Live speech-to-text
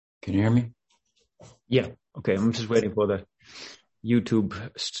Can you hear me? Yeah. Okay. I'm just waiting for the YouTube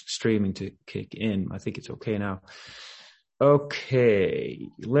streaming to kick in. I think it's okay now. Okay.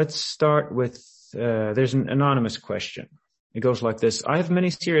 Let's start with, there's an anonymous question. It goes like this. I have many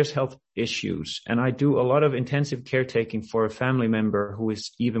serious health issues, and I do a lot of intensive caretaking for a family member who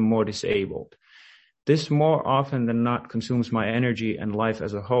is even more disabled. This more often than not consumes my energy and life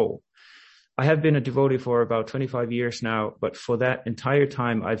as a whole. I have been a devotee for about 25 years now, but for that entire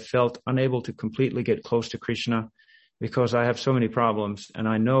time, I've felt unable to completely get close to Krishna because I have so many problems, and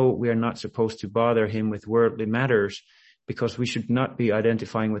I know we are not supposed to bother him with worldly matters because we should not be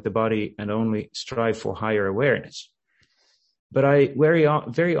identifying with the body and only strive for higher awareness. But I very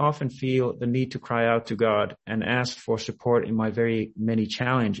often feel the need to cry out to God and ask for support in my very many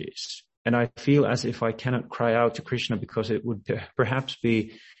challenges. And I feel as if I cannot cry out to Krishna because it would perhaps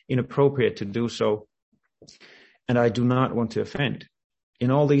be inappropriate to do so, and I do not want to offend.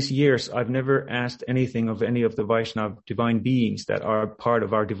 In all these years, I've never asked anything of any of the Vaishnava divine beings that are part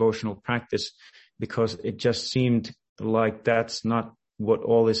of our devotional practice because it just seemed like that's not what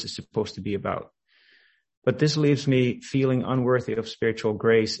all this is supposed to be about. But this leaves me feeling unworthy of spiritual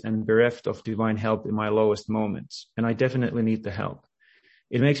grace and bereft of divine help in my lowest moments, and I definitely need the help.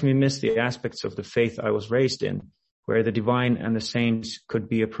 It makes me miss the aspects of the faith I was raised in, where the divine and the saints could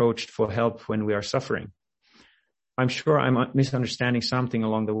be approached for help when we are suffering. I'm sure I'm misunderstanding something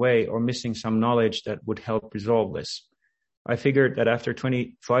along the way or missing some knowledge that would help resolve this. I figured that after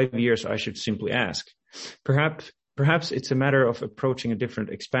 25 years, I should simply ask. Perhaps it's a matter of approaching a different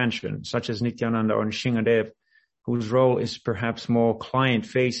expansion, such as Nityananda or Nishingadev, whose role is perhaps more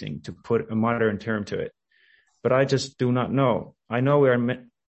client-facing, to put a modern term to it. But I just do not know. I know we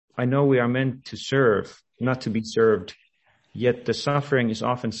are meant to serve, not to be served. Yet the suffering is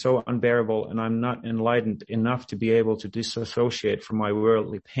often so unbearable, and I'm not enlightened enough to be able to disassociate from my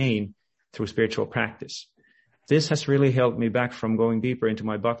worldly pain through spiritual practice. This has really held me back from going deeper into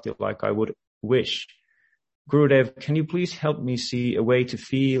my bhakti like I would wish. Gurudev, can you please help me see a way to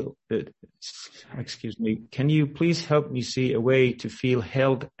feel, can you please help me see a way to feel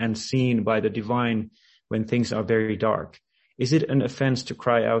held and seen by the divine when things are very dark? Is it an offense to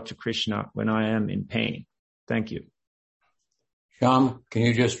cry out to Krishna when I am in pain? Thank you. Shyam, can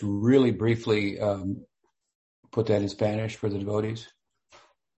you just really briefly put that in Spanish for the devotees?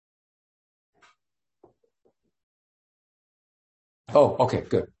 Oh, okay,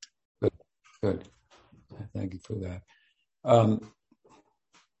 good. Thank you for that.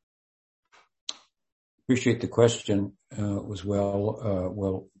 Appreciate the question. It was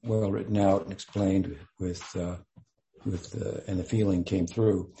well written out and explained and the feeling came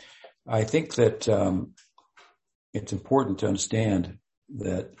through. I think that it's important to understand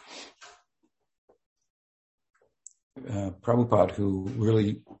that Prabhupada, who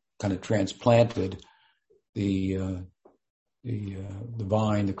really kind of transplanted the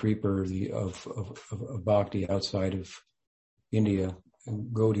vine, the creeper of bhakti outside of India,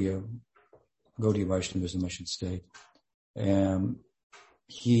 Gaudiya Vaishnavism, I should say.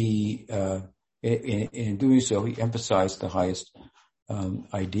 He, in doing so, he emphasized the highest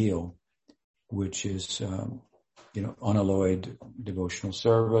ideal, which is, unalloyed devotional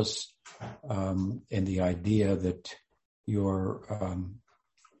service, and the idea that you're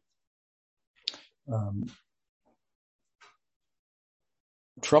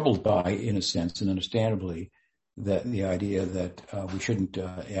troubled by, in a sense, and understandably, that the idea that we shouldn't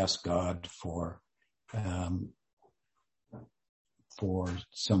ask God for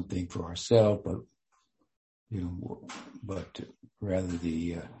something for ourselves, but rather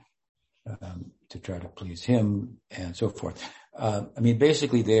to try to please Him and so forth.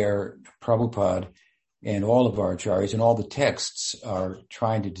 Basically, there, Prabhupada and all of our acharyas and all the texts are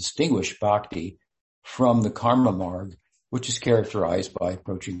trying to distinguish bhakti from the karma marg, which is characterized by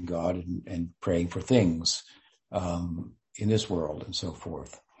approaching God and praying for things in this world and so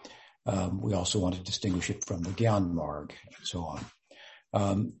forth. We also want to distinguish it from the Gyan marg and so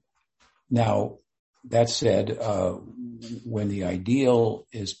on. Now, that said, when the ideal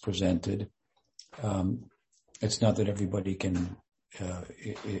is presented, it's not that everybody can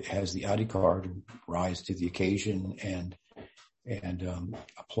it has the adhikar to rise to the occasion and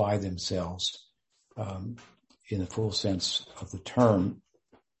apply themselves in the full sense of the term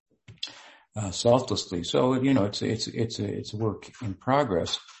selflessly. So it's a work in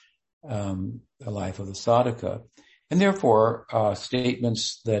progress, the life of the sadhaka, and therefore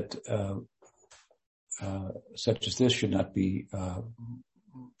statements that such as this should not be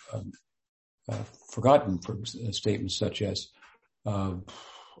forgotten. For statements such as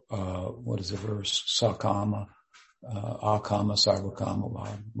what is the verse? Sakama akama sarvakama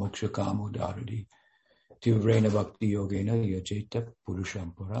moksha kamo daradi tivrena bhakti yogena yajeta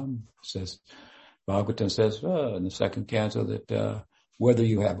purusham param. Says Bhagavatam says in the second canto that whether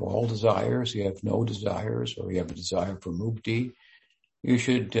you have all desires, you have no desires, or you have a desire for mukti, you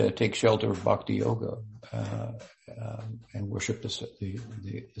should take shelter of bhakti yoga and worship the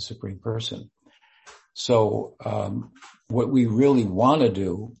Supreme Person. So what we really want to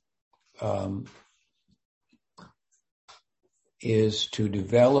do is to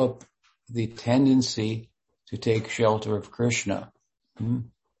develop the tendency to take shelter of Krishna,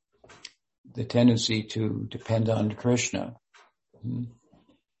 the tendency to depend on Krishna.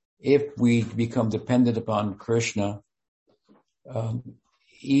 If we become dependent upon Krishna,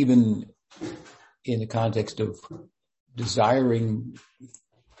 even in the context of desiring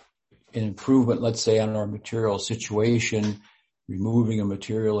an improvement, let's say, on our material situation, removing a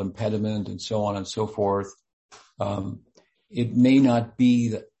material impediment and so on and so forth, it may not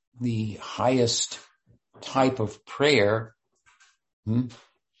be the highest type of prayer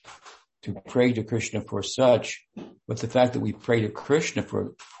to pray to Krishna for such, but the fact that we pray to Krishna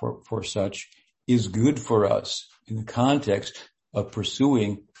for such is good for us in the context of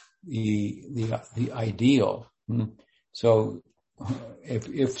pursuing the ideal. So if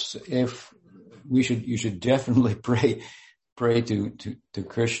you should definitely pray to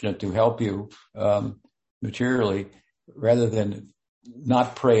Krishna to help you materially, rather than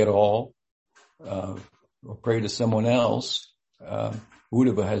not pray at all, or pray to someone else.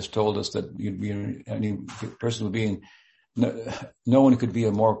 Uddhava has told us that any person being, no one could be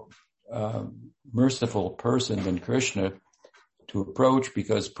a more merciful person than Krishna to approach,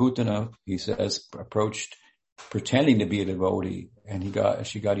 because Putana, he says, approached pretending to be a devotee, and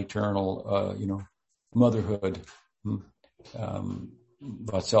she got eternal, motherhood,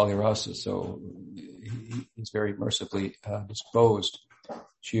 madhurya-rasa. So he's very mercifully disposed.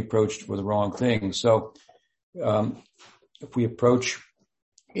 She approached for the wrong thing. So if we approach,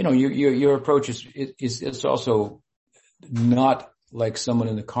 your approach is also not like someone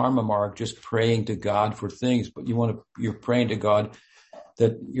in the karma mark just praying to God for things, but you're praying to God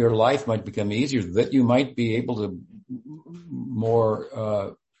that your life might become easier, that you might be able to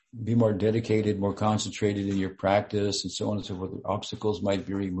be more dedicated, more concentrated in your practice, and so on and so forth. Obstacles might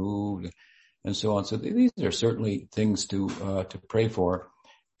be removed, and so on. So these are certainly things to pray for,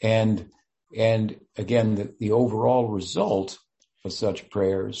 and again, the overall result of such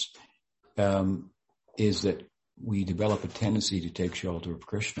prayers is that we develop a tendency to take shelter of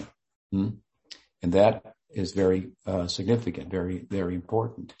Krishna, and that is very significant, very, very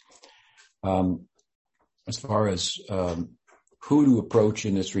important. As far as who to approach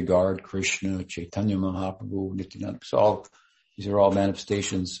in this regard, Krishna, Chaitanya Mahaprabhu, Nityananda, these are all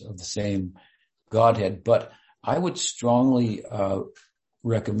manifestations of the same Godhead. But I would strongly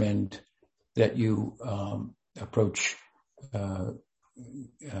recommend that you approach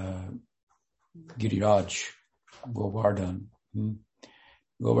Giriraj, Govardhan.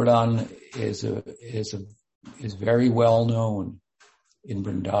 Govardhan is very well known in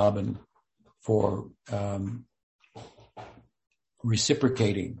Vrindavan for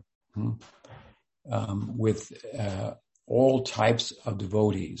reciprocating with all types of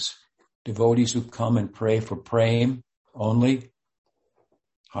devotees who come and pray for prem only,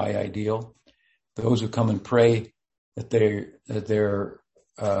 high ideal. Those who come and pray that their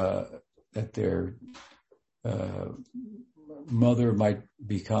mother might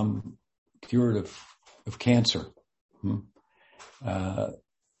become cured of cancer, and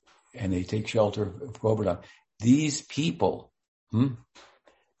they take shelter of Govardhan. These people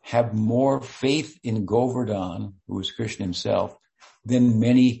have more faith in Govardhan, who is Krishna himself, than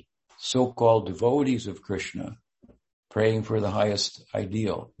many so-called devotees of Krishna praying for the highest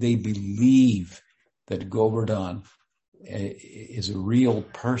ideal. They believe that Govardhan is a real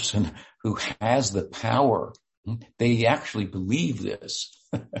person who has the power. They actually believe this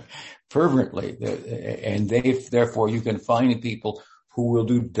fervently, and therefore you can find people who will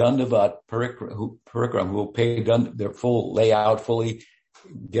do Dandavat Parikram, who will pay their full layout, fully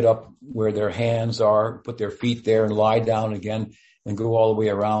get up where their hands are, put their feet there and lie down again, and go all the way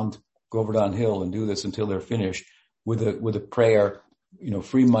around Govardhan Hill and do this until they're finished with a prayer,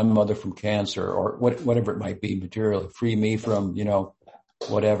 free my mother from cancer, or whatever it might be, material, free me from,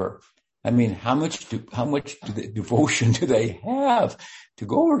 whatever. I mean, how much devotion do they have to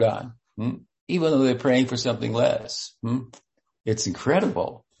Govardhan? Even though they're praying for something less. It's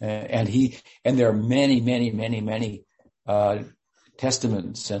incredible. And there are many, many, many, many,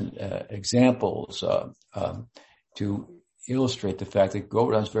 testaments and, examples, to illustrate the fact that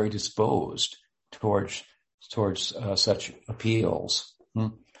Govardhan is very disposed towards towards such appeals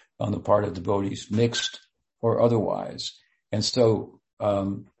on the part of devotees, mixed or otherwise. And so,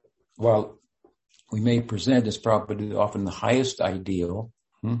 while we may present as Prabhupada often the highest ideal,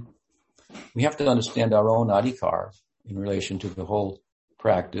 we have to understand our own adhikar in relation to the whole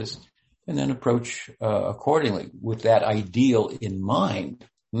practice, and then approach accordingly with that ideal in mind.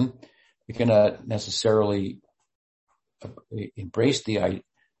 We cannot necessarily embrace the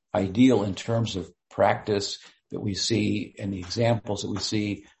ideal in terms of practice that we see and the examples that we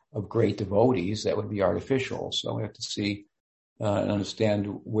see of great devotees. That would be artificial. So we have to see and understand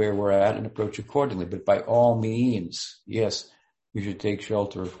where we're at and approach accordingly. But by all means, yes, we should take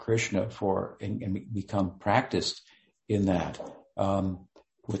shelter of Krishna and become practiced in that.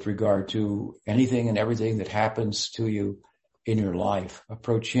 With regard to anything and everything that happens to you in your life,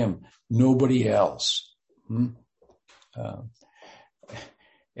 approach him, nobody else. And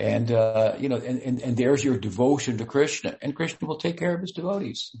there's your devotion to Krishna, and Krishna will take care of his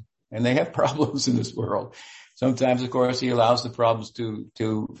devotees. And they have problems in this world. Sometimes, of course, he allows the problems to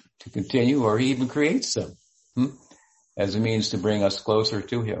continue, or he even creates them, as a means to bring us closer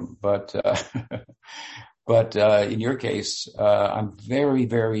to him. But in your case, I'm very,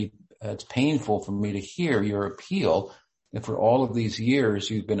 very, it's painful for me to hear your appeal. And for all of these years,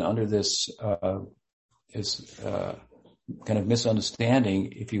 you've been under this kind of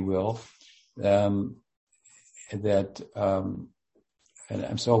misunderstanding, if you will, and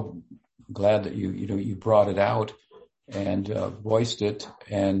I'm so glad that you brought it out and voiced it,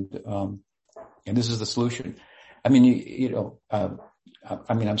 and this is the solution. I mean,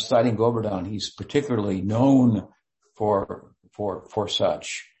 I'm citing Govardhan. He's particularly known for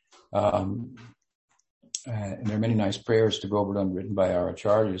such. And there are many nice prayers to Govardhan written by our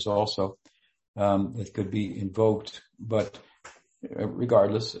acharyas also, that could be invoked. But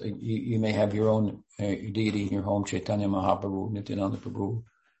regardless, you may have your own deity in your home: Chaitanya Mahaprabhu, Nityananda Prabhu,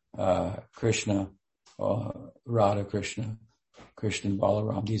 Krishna, Radha Krishna, Krishna and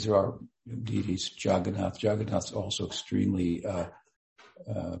Balaram. These are our deities. Jagannath's also extremely,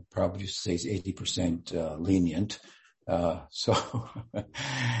 probably used to say is 80% lenient.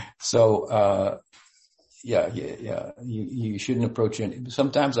 You shouldn't approach it.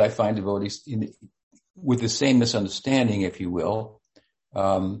 Sometimes I find devotees with the same misunderstanding, if you will,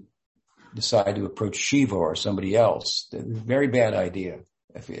 decide to approach Shiva or somebody else. Very bad idea.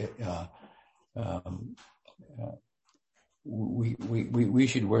 We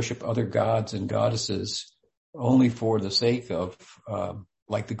should worship other gods and goddesses only for the sake of,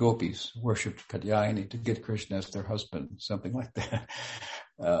 like the gopis worshipped Katyayani to get Krishna as their husband, something like that.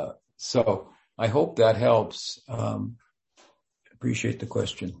 So I hope that helps. Appreciate the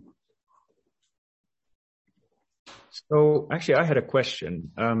question. So actually, I had a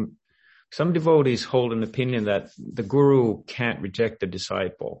question. Some devotees hold an opinion that the guru can't reject the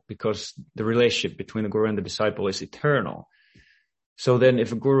disciple because the relationship between the guru and the disciple is eternal. So then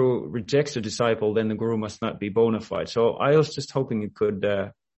if a guru rejects a disciple, then the guru must not be bona fide. So I was just hoping you could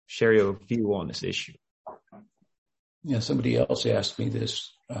share your view on this issue. Yeah, somebody else asked me this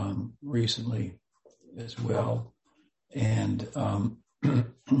recently as well. And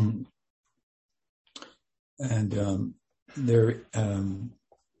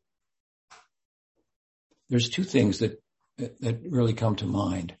there's two things that really come to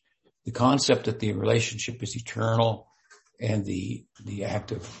mind. The concept that the relationship is eternal and the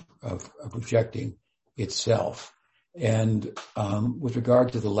act of rejecting itself. And with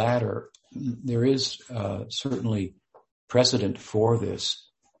regard to the latter, there is certainly precedent for this,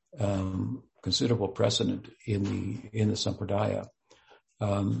 considerable precedent in the Sampradaya.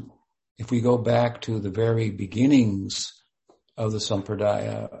 If we go back to the very beginnings of the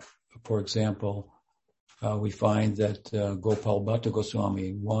Sampradaya, for example, we find that Gopal Bhatta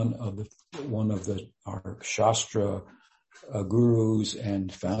Goswami, one of our Shastra gurus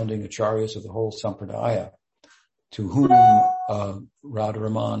and founding acharyas of the whole Sampradaya, to whom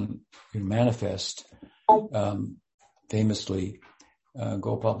Radharaman manifest famously,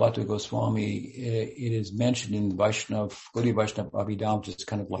 Gopal Bhatta Goswami, it is mentioned in Gaudiya Vaishnava Abhidhamma, which is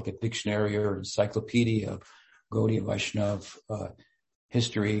kind of like a dictionary or encyclopedia of Gaudiya Vaishnava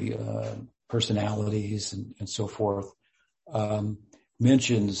history, personalities, and so forth,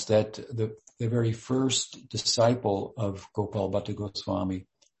 mentions that the very first disciple of Gopal Bhatta Goswami,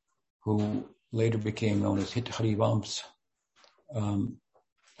 who later became known as Harivamsa,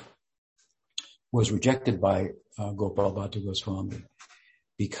 was rejected by Gopal Bhatta Goswami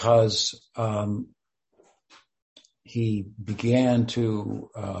because he began to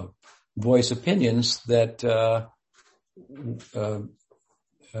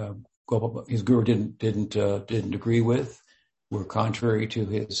his guru didn't agree with, were contrary to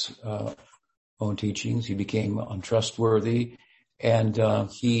his own teachings. He became untrustworthy, and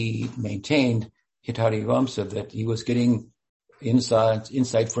he maintained Hitari Vamsa, that he was getting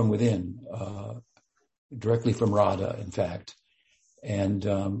insight from within, directly from Radha, in fact. And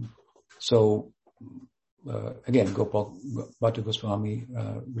again, Gopal Bhatta Goswami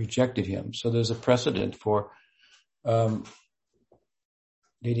rejected him. So there's a precedent for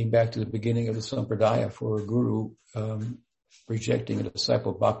dating back to the beginning of the Sampradaya for a guru rejecting a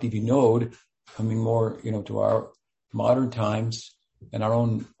disciple. Bhakti Vinod, coming more, to our modern times and our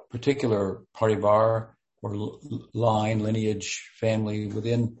own particular parivar or line, lineage, family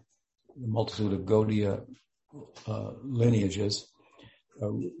within the multitude of Gaudiya lineages,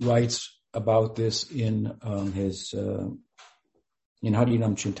 writes about this in his in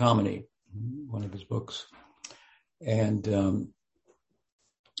Harinam Chintamani, one of his books, and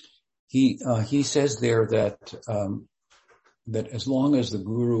he says there that that as long as the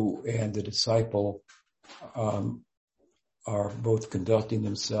guru and the disciple are both conducting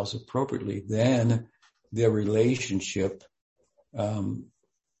themselves appropriately, then their relationship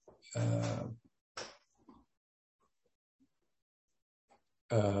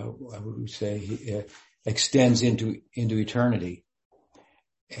I would say extends into eternity,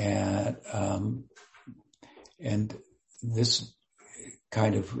 and this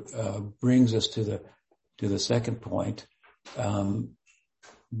kind of brings us to the second point,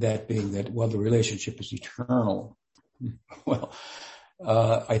 that being that, well, the relationship is eternal. Well,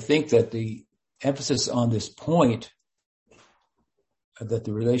 I think that the emphasis on this point, that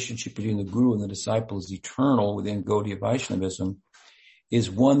the relationship between the guru and the disciple is eternal within Gaudiya Vaishnavism, is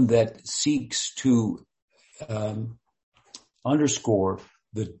one that seeks to underscore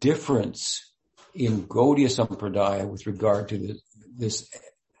the difference in Gaudiya Sampradaya with regard to this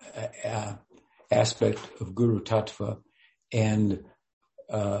aspect of Guru Tattva, and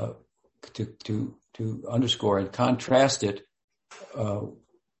to underscore and contrast it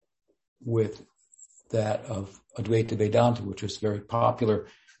with that of Advaita Vedanta, which was very popular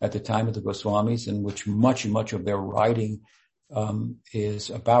at the time of the Goswamis, and which much of their writing is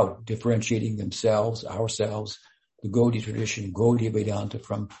about differentiating themselves, ourselves, the Gaudiya tradition, Gaudiya Vedanta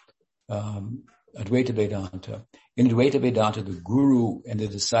from Advaita Vedanta. In Advaita Vedanta, the guru and the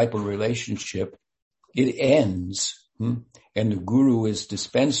disciple relationship, it ends, and the guru is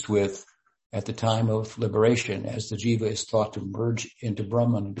dispensed with at the time of liberation, as the jiva is thought to merge into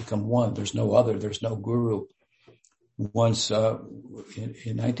Brahman and become one. There's no other. There's no guru. Once in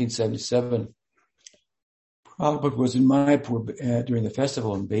 1977, Prabhupada was in Mayapur during the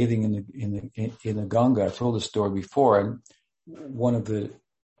festival and bathing in the Ganga. I've told the story before, and one of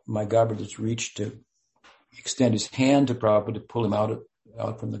my Garbhadras reached to extend his hand to Prabhupada to pull him out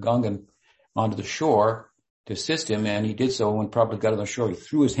from the Ganga and onto the shore to assist him, and he did so. When Prabhupada got on the shore, he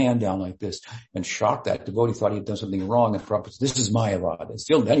threw his hand down like this and shocked that devotee. Thought he had done something wrong, and Prabhupada said, "This is Mayavad." And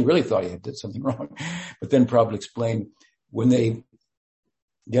still, then he really thought he had done something wrong. But then Prabhupada explained, when they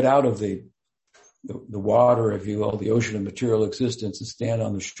get out of the water, if you will, the ocean of material existence, and stand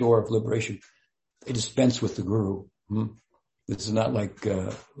on the shore of liberation, they dispense with the guru. This is not like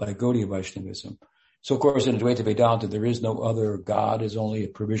Gaudiya Vaishnavism. So, of course, in Advaita Vedanta, there is no other. God is only a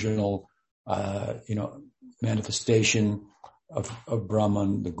provisional, manifestation of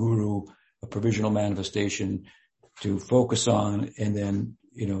Brahman, the guru, a provisional manifestation to focus on and then,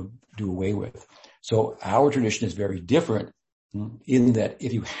 do away with. So our tradition is very different in that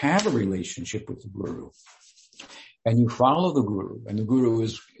if you have a relationship with the guru and you follow the guru, and the guru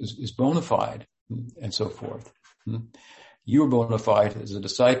is bona fide and so forth, you're bona fide as a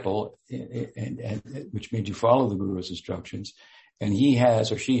disciple, and which means you follow the guru's instructions, and he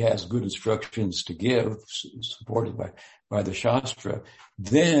has or she has good instructions to give, supported by the Shastra,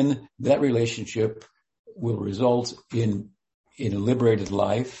 then that relationship will result in a liberated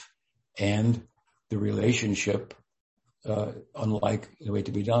life, and the relationship, unlike Advaita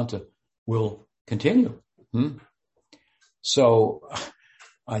Vedanta, will continue. So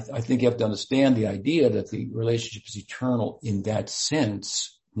I think you have to understand the idea that the relationship is eternal in that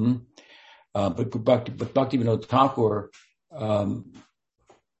sense. But Bhaktivinoda Thakur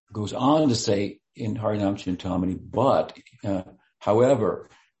goes on to say in Harinam Chintamani, but however,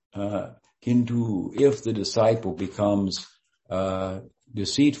 Hindu, if the disciple becomes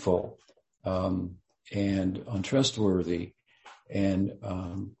deceitful and untrustworthy and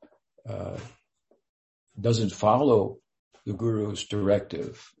doesn't follow the guru's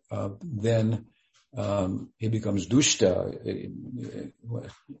directive, then he becomes dushta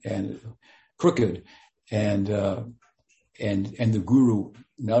and crooked, and the guru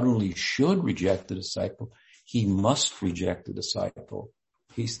not only should reject the disciple, he must reject the disciple.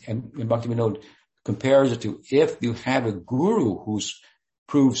 And Bhaktivinoda compares it to, if you have a guru who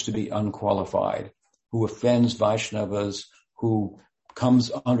proves to be unqualified, who offends Vaisnavas, who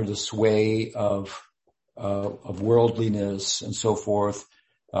comes under the sway of worldliness and so forth,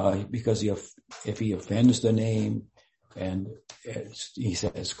 because if he offends the name, and he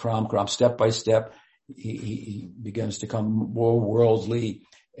says, kram, step by step, he begins to become more worldly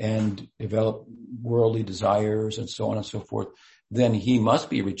and develop worldly desires and so on and so forth, then he must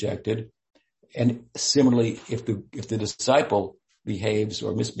be rejected. And similarly, if the disciple behaves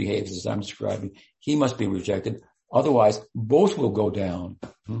or misbehaves as I'm describing, he must be rejected. Otherwise, both will go down.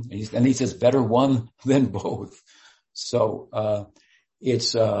 And he says, better one than both. So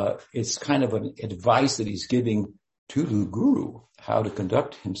it's kind of an advice that he's giving to the guru, how to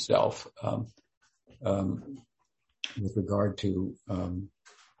conduct himself with regard to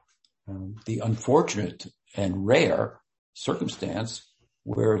the unfortunate and rare circumstance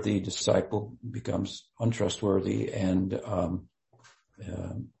where the disciple becomes untrustworthy and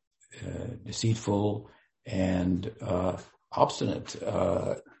deceitful and obstinate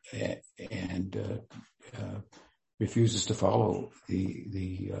and refuses to follow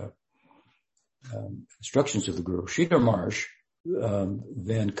the instructions of the guru. Sridhar Maharaj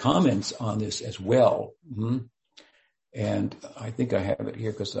then comments on this as well. And I think I have it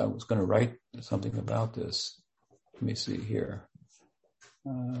here because I was going to write something about this. Let me see here.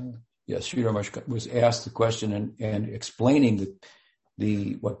 Yes, Sridhar Maharaj was asked the question and explaining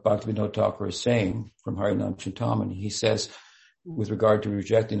what Bhaktivinoda Thakur is saying from Harinam Chintamani. He says, with regard to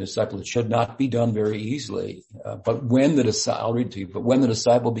rejecting the disciple, it should not be done very easily. But when the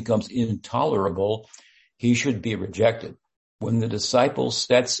disciple becomes intolerable, he should be rejected. When the disciple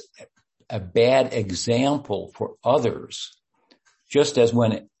sets a bad example for others, just as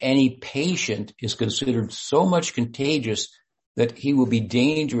when any patient is considered so much contagious that he will be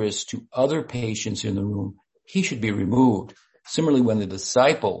dangerous to other patients in the room, he should be removed. Similarly, when the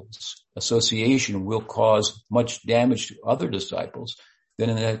disciple's association will cause much damage to other disciples, then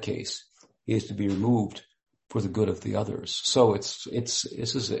in that case, he is to be removed for the good of the others. So this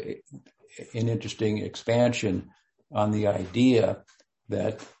is an interesting expansion on the idea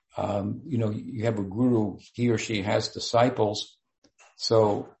that, you have a guru, he or she has disciples.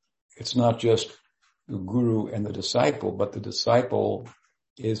 So it's not just the guru and the disciple, but the disciple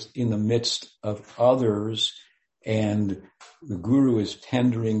is in the midst of others, and the guru is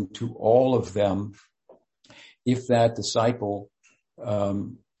tendering to all of them. If that disciple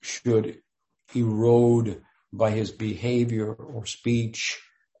should erode by his behavior or speech,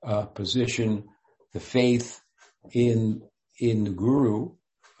 position, the faith in the guru,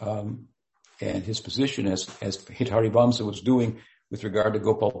 and his position as Hitarivamsa was doing with regard to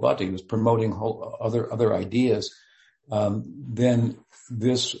Gopal Bhatta, he was promoting other ideas, then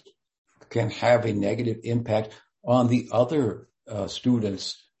this can have a negative impact on the other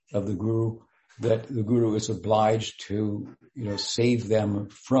students of the guru, that the guru is obliged to, save them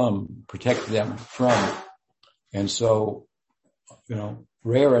from, protect them from. And so,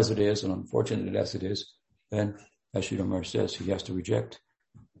 rare as it is and unfortunate as it is, then, as Sridhar Maharaj says, he has to reject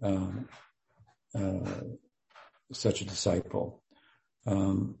such a disciple.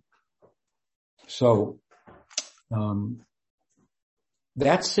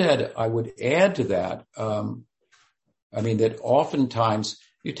 That said, I would add to that, that oftentimes,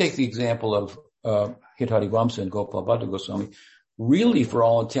 you take the example of Hitarivamsa and Gopal Bhatta Goswami, really for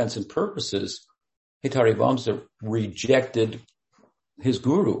all intents and purposes, Hitarivamsa rejected his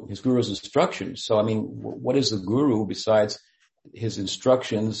guru's instructions. So, what is the guru besides his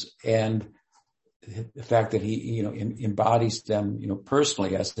instructions and the fact that he, embodies them,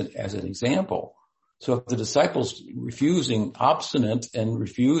 personally as an example? So if the disciple's obstinate and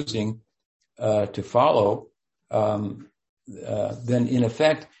refusing to follow, then in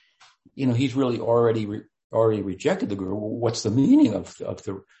effect, he's really already rejected the guru. What's the meaning of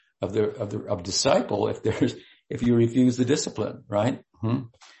disciple if you refuse the discipline, right?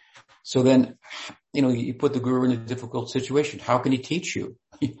 So then, you put the guru in a difficult situation. How can he teach you?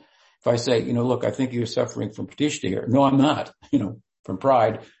 If I say, look, I think you're suffering from pratishta here. No, I'm not. From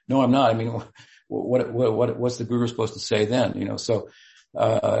pride. No, I'm not. What's the guru supposed to say then? So,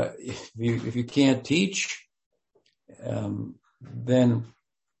 if you can't teach, then,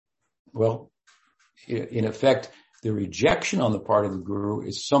 well, in effect, the rejection on the part of the guru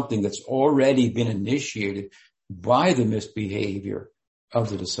is something that's already been initiated by the misbehavior of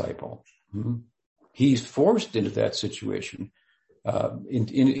the disciple. He's forced into that situation.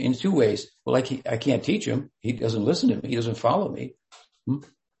 in two ways. Well, I can't teach him. He doesn't listen to me. He doesn't follow me. And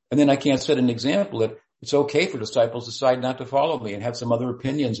then I can't set an example that it's okay for disciples to decide not to follow me and have some other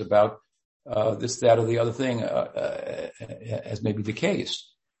opinions about this, that, or the other thing, as may be the case.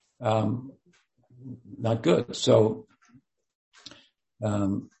 Not good. So,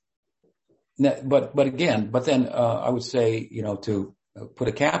 but then I would say, to put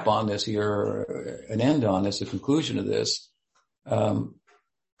a cap on this here, an end on this, a conclusion of this,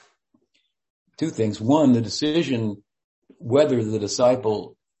 two things. One, the decision whether the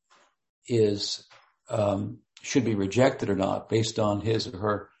disciple should be rejected or not based on his or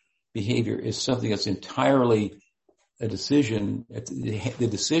her behavior is something that's entirely a decision. The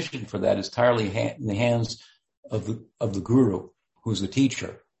decision for that is entirely in the hands of the guru, who's the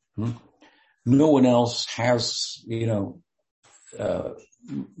teacher. No one else has,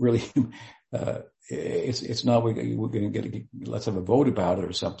 really, it's not, we're going to let's have a vote about it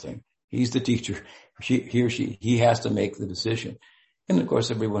or something. He's the teacher. He has to make the decision. And of course,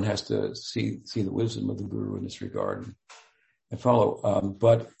 everyone has to see the wisdom of the guru in this regard and follow.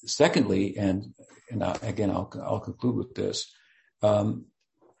 But secondly, and again, I'll conclude with this.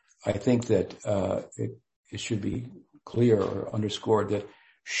 I think that, it should be clear or underscored that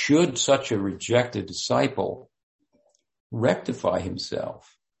should such a rejected disciple rectify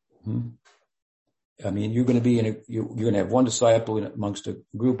himself, I mean, you're going to have one disciple amongst a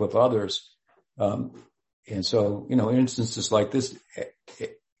group of others. And so, in instances like this,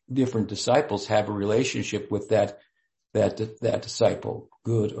 different disciples have a relationship with that disciple,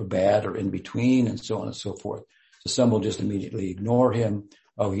 good or bad or in between, and so on and so forth. So some will just immediately ignore him.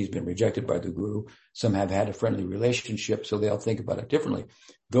 Oh, he's been rejected by the guru. Some have had a friendly relationship, so they'll think about it differently.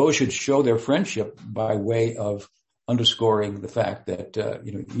 Those should show their friendship by way of underscoring the fact that,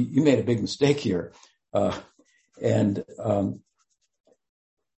 you made a big mistake here. And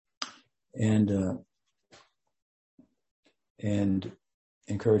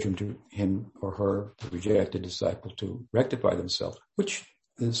encourage him or her, the rejected disciple, to rectify themselves, which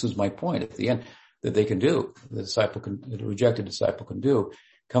this is my point at the end, that they can do, the rejected disciple can do,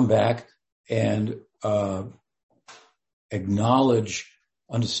 come back and acknowledge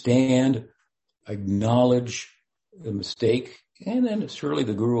the mistake, and then surely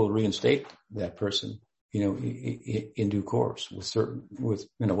the guru will reinstate that person, in due course with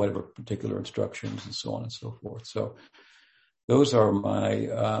whatever particular instructions and so on and so forth. So those are my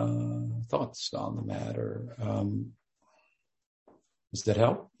thoughts on the matter. Does that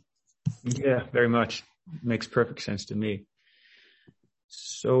help? Yeah, very much. Makes perfect sense to me.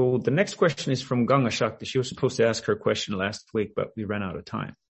 So the next question is from Ganga Shakti. She was supposed to ask her question last week, but we ran out of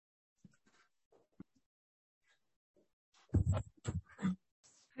time.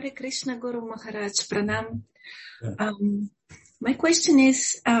 Hare Krishna, Guru Maharaj, Pranam. My question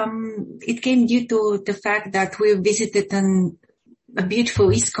is, it came due to the fact that we visited a beautiful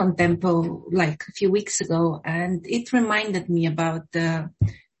ISKCON temple like a few weeks ago, and it reminded me about the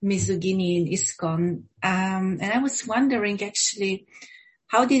misogyny in ISKCON. And I was wondering actually,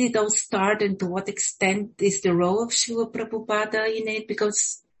 how did it all start and to what extent is the role of Srila Prabhupada in it?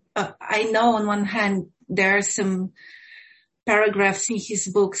 Because I know on one hand, there are some paragraphs in his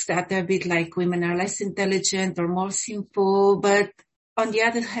books that are a bit like women are less intelligent or more sinful. But on the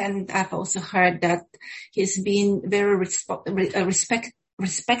other hand, I've also heard that he's been very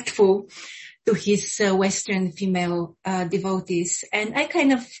respectful to his Western female devotees. And I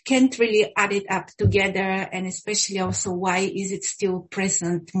kind of can't really add it up together. And especially also, why is it still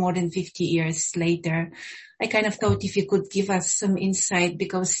present more than 50 years later? I kind of thought if you could give us some insight,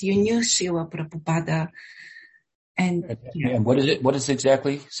 because you knew Srila Prabhupada. And what is it? What is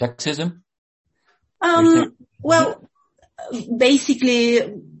exactly sexism? Well,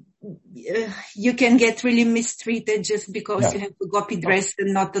 basically, you can get really mistreated just because you have the gopi dress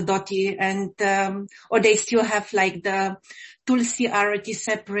and not the dhoti, and or they still have like the tulsi arati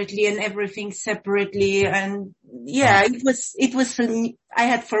separately and everything separately, and it was. I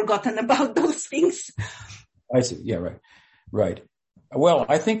had forgotten about those things. I see. Yeah, right. Well,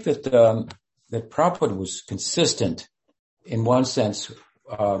 I think that Prabhupada was consistent in one sense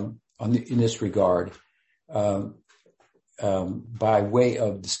in this regard, by way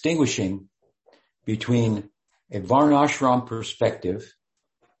of distinguishing between a varnashram perspective,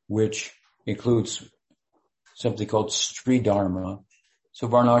 which includes something called Sri Dharma. So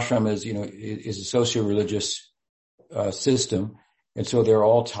varnashram is a socio-religious system, and so there are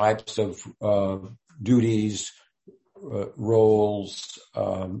all types of duties, roles,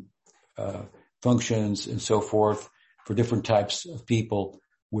 functions, and so forth for different types of people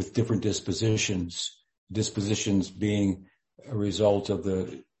with different dispositions. Dispositions being a result of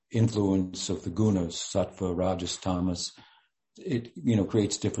the influence of the gunas, sattva, rajas, tamas. It,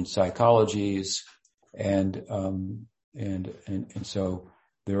 creates different psychologies, and so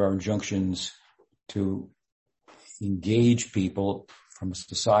there are injunctions to engage people from a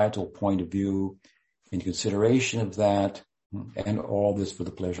societal point of view in consideration of that, and all this for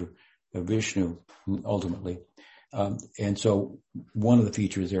the pleasure of Vishnu, ultimately. And so one of the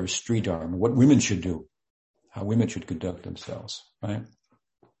features there is Sri Dharma, what women should do, how women should conduct themselves, right?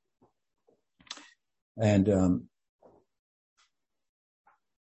 And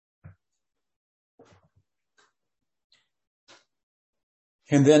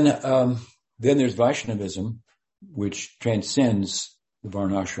then there's Vaishnavism, which transcends the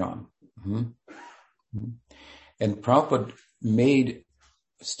Varnashram. And Prabhupada made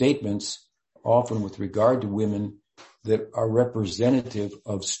statements often with regard to women that are representative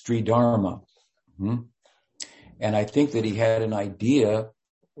of Sri Dharma. And I think that he had an idea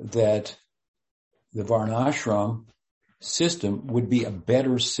that the Varnashram system would be a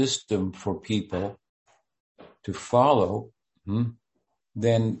better system for people to follow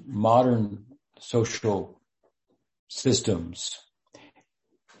than modern social systems,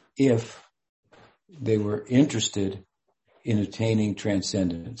 if they were interested in attaining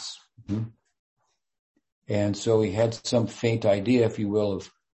transcendence. And so he had some faint idea, if you will,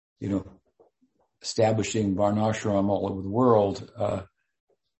 of, establishing Varnashram all over the world.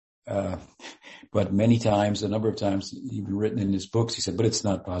 But many times, a number of times, even written in his books, he said, but it's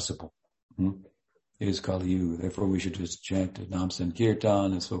not possible. It is Kali Yuga, therefore we should just chant Nam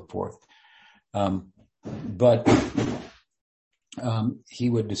Sankirtan and so forth. But he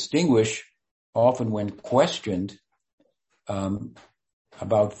would distinguish often when questioned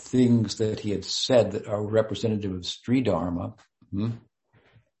about things that he had said that are representative of Sri Dharma.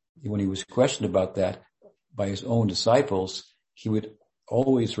 When he was questioned about that by his own disciples, he would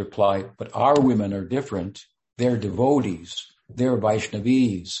always reply, but our women are different. They're devotees. They're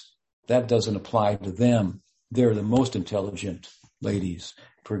Vaishnavis. That doesn't apply to them. They're the most intelligent ladies,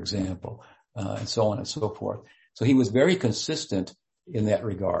 for example, and so on and so forth. So he was very consistent in that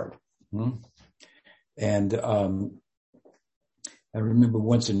regard. And I remember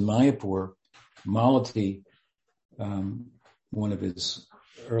once in Mayapur, Malati, one of his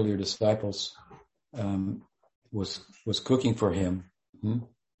earlier disciples, was cooking for him.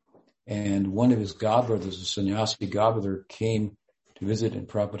 And one of his godbrothers, a sannyasi godbrother, came to visit, and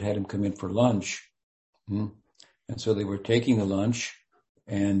Prabhupada had him come in for lunch. And so they were taking the lunch,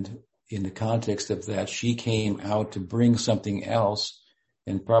 and in the context of that, she came out to bring something else.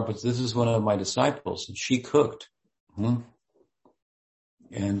 And Prabhupada said, this is one of my disciples, and she cooked.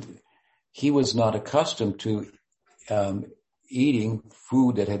 And he was not accustomed to eating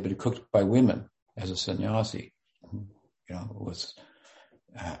food that had been cooked by women as a sannyasi. It was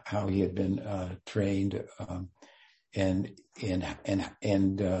how he had been trained, and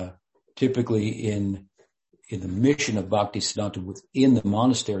typically in the mission of Bhaktisiddhanta within the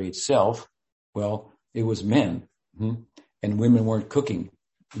monastery itself, well, it was men, and women weren't cooking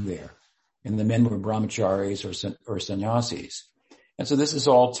there, and the men were brahmacharis or sannyasis. And so this is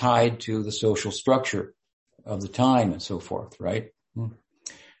all tied to the social structure of the time and so forth, right?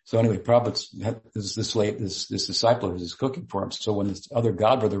 So anyway, Prabhupada had this disciple who was cooking for him. So when this other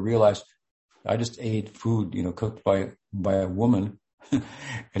godbrother realized, I just ate food, cooked by a woman, and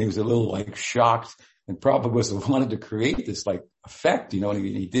he was a little shocked. And Prabhupada wanted to create this effect, and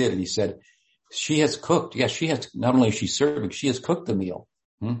he did. And he said, she has cooked. Yes, she has. Not only is she serving, she has cooked the meal.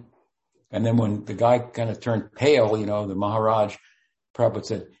 And then when the guy kind of turned pale, the Maharaj, Prabhupada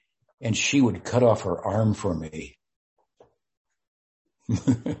said, and she would cut off her arm for me.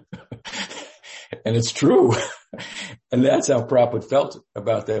 And it's true. And that's how Prabhupada felt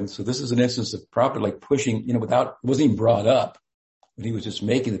about them. So this is an instance of Prabhupada pushing, wasn't even brought up, but he was just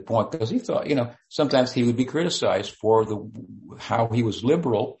making the point because he thought, sometimes he would be criticized for how he was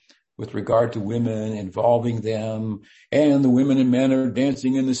liberal with regard to women, involving them, and the women and men are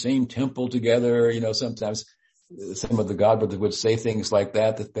dancing in the same temple together. Sometimes some of the godbrothers would say things like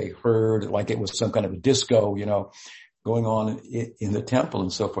that they heard, like it was some kind of a disco, going on in the temple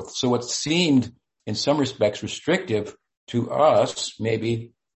and so forth. So what seemed in some respects restrictive to us,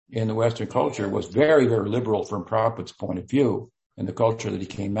 maybe in the Western culture, was very, very liberal from Prabhupada's point of view. And the culture that he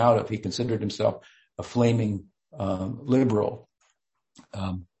came out of, he considered himself a flaming liberal.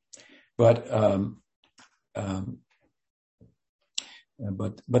 But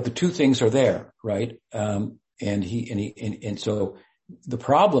the two things are there, right? And so the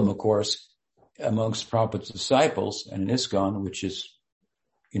problem, of course, amongst Prabhupada's disciples and in ISKCON, which is,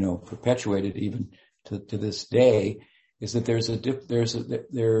 perpetuated even to this day, is that the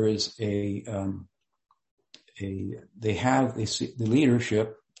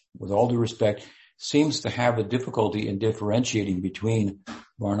leadership, with all due respect, seems to have a difficulty in differentiating between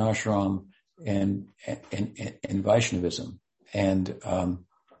Varnashram and Vaishnavism, and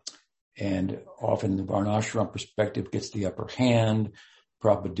often the Varnashram perspective gets the upper hand.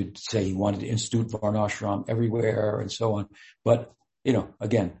 Prabhupada did say he wanted to institute Varnashram everywhere and so on, but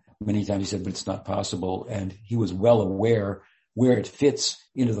again, many times he said, but it's not possible, and he was well aware where it fits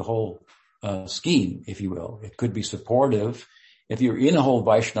into the whole scheme, if you will. It could be supportive. If you're in a whole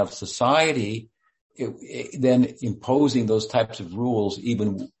Vaishnava society, then imposing those types of rules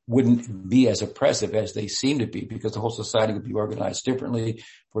even wouldn't be as oppressive as they seem to be, because the whole society would be organized differently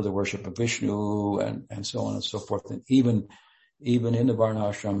for the worship of Vishnu and so on and so forth. And even in the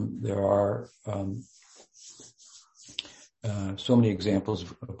Varnashram, there are so many examples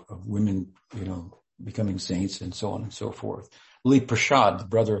of women, becoming saints and so on and so forth. Lili Prasad, the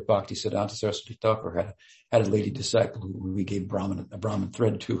brother of Bhaktisiddhanta Saraswati Thakur, had a lady disciple who we gave a Brahmin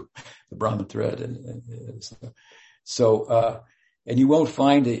thread to, the Brahmin thread. And you won't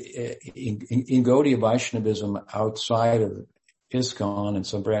find in Gaudiya Vaishnavism outside of ISKCON and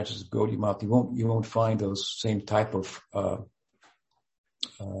some branches of Gaudiya Math, you won't find those same type of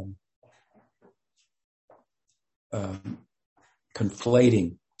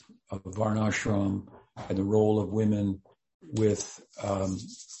conflating of Varnashram and the role of women with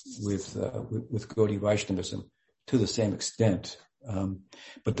Gaudiya Vaishnavism to the same extent.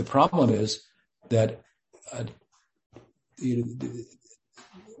 But the problem is that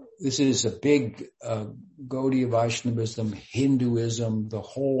this is a big Gaudiya Vaishnavism, Hinduism, the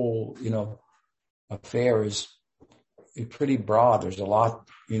whole affair is pretty broad. There's a lot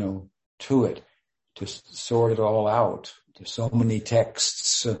to it to sort it all out. There's so many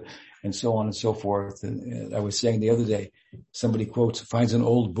texts and so on and so forth. And I was saying the other day, somebody finds an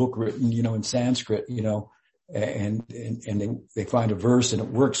old book written, in Sanskrit, and they find a verse and it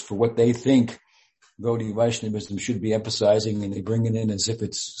works for what they think Gaudiya Vaishnavism should be emphasizing, and they bring it in as if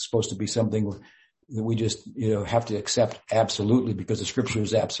it's supposed to be something that we just, have to accept absolutely because the scripture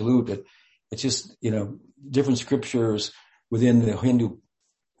is absolute. It's just, different scriptures within the Hindu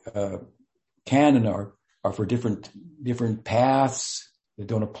canon are for different paths that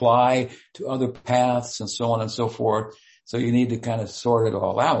don't apply to other paths and so on and so forth. So you need to kind of sort it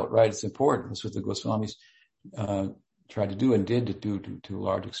all out, right? It's important. That's what the Goswamis tried to do and did do to a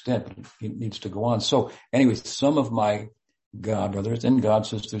large extent, but it needs to go on. So anyway, some of my God brothers and God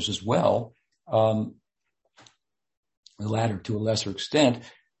sisters as well, the latter to a lesser extent,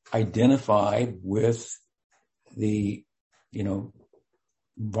 identified with the,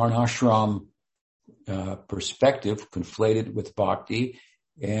 Varnashram perspective conflated with bhakti,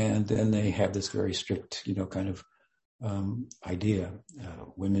 and then they have this very strict, kind of idea.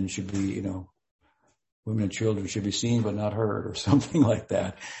 Women should be, women and children should be seen but not heard, or something like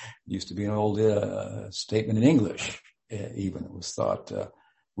that. It used to be an old statement in English. Even it was thought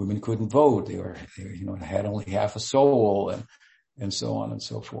women couldn't vote; they had only half a soul, and so on and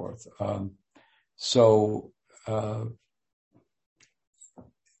so forth.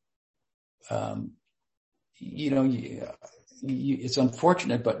 It's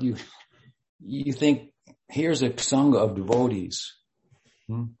unfortunate, but you think here's a sangha of devotees,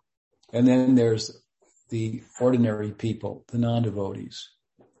 and then there's the ordinary people, the non-devotees.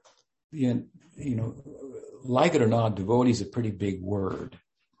 Like it or not, devotee is a pretty big word.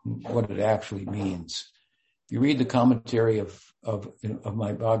 What it actually means. If you read the commentary of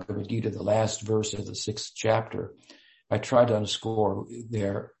my Bhagavad Gita, the last verse of the 6th chapter, I try to underscore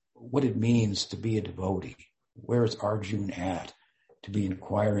there what it means to be a devotee. Where is Arjuna at to be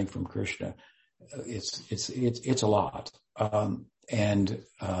inquiring from Krishna? It's a lot.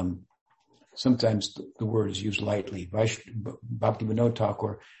 Sometimes the word is used lightly. Bhaktivinoda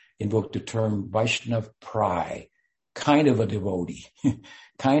Thakur invoked the term Vaishnav Prai, kind of a devotee,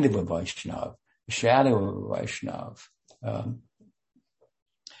 kind of a Vaishnav, a shadow of a Vaishnav.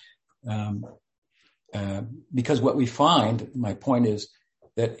 Because what we find, my point is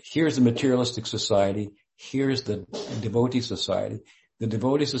that here's the materialistic society, here's the devotee society. The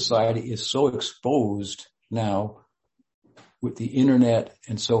devotee society is so exposed now with the internet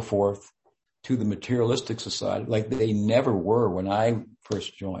and so forth to the materialistic society, like they never were when I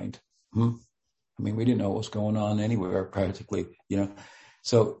first joined. I mean, we didn't know what was going on anywhere practically,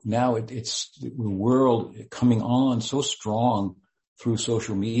 So now it's the world coming on so strong through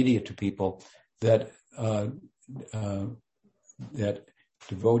social media to people that that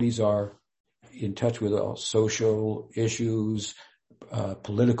devotees are in touch with all social issues,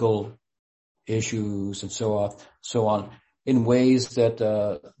 political issues and so on in ways that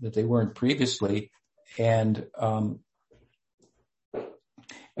they weren't previously. And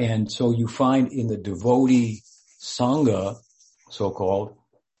so you find in the devotee sangha, so-called,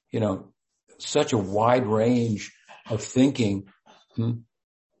 such a wide range of thinking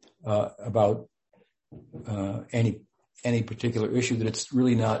about any particular issue that it's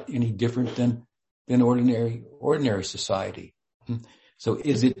really not any different than ordinary society. So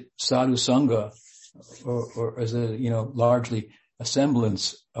is it sadhu sangha, or is it largely a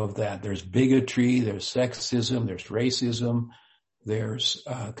semblance of that? There's bigotry, there's sexism, there's racism, there's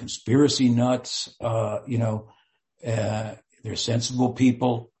conspiracy nuts, there's sensible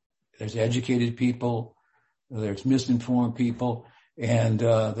people, there's educated people, there's misinformed people, and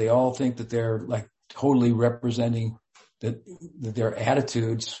they all think that they're like totally representing that their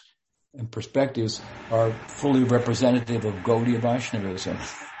attitudes and perspectives are fully representative of Gaudiya Vaishnavism.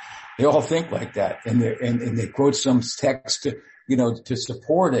 They all think like that, and they quote some text to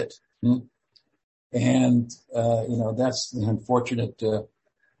support it. And that's the unfortunate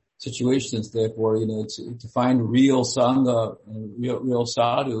situations that where to find real sangha, real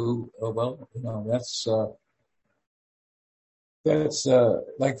sadhu. That's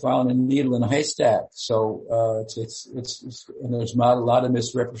like finding a needle in a haystack. So it's and there's not a lot of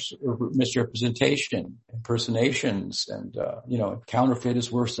misrepresentation, impersonations, and counterfeit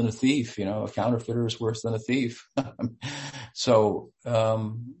is worse than a thief. A counterfeiter is worse than a thief. So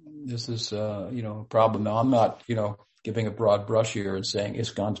this is a problem. Now, I'm not giving a broad brush here and saying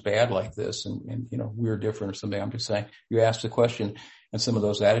ISKCON's bad like this, and we're different or something. I'm just saying you asked the question, and some of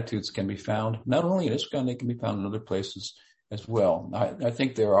those attitudes can be found not only in ISKCON, they can be found in other places as well. I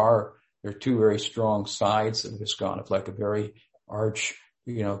think there are two very strong sides of ISKCON, of like a very arch,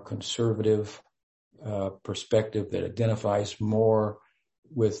 conservative perspective that identifies more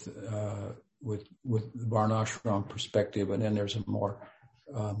with the Varnashram perspective, and then there's a more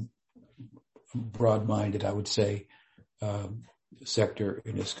broad-minded, I would say, sector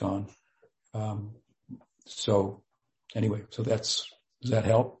in ISKCON. So anyway, does that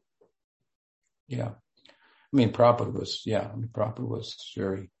help? Yeah. Prabhupada was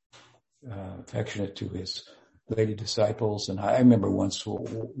very affectionate to his lady disciples. And I remember once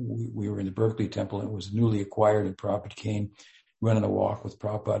we were in the Berkeley temple, and it was newly acquired, and Prabhupada came running a walk with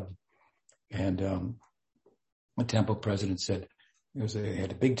Prabhupada. And the temple president said, they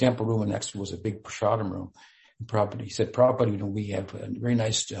had a big temple room, and next was a big prasadam room. And he said, Prabhupada, we have a very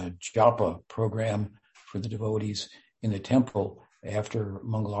nice japa program for the devotees in the temple after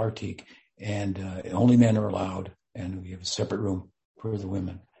Mangal Arati. And only men are allowed, and we have a separate room for the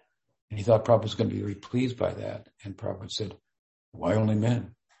women. And he thought Prabhupada was going to be very pleased by that. And Prabhupada said, why only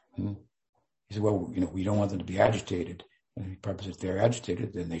men? He said, well, we don't want them to be agitated. And Prabhupada said, if they're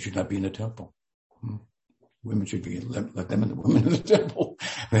agitated, then they should not be in the temple. Women should be, let them and the women in the temple.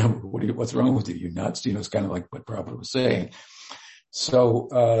 What's wrong with you? You're nuts? It's kind of like what Prabhupada was saying. So,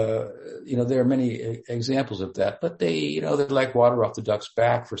 there are many examples of that, but they're like water off the duck's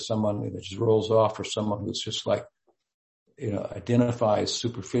back for someone that just rolls off, for someone who's just like, identifies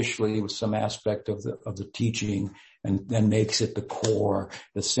superficially with some aspect of the teaching and then makes it the core,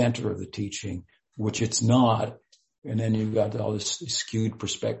 the center of the teaching, which it's not. And then you've got all this skewed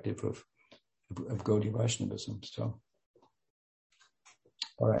perspective of Gaudiya Vaishnavism. So,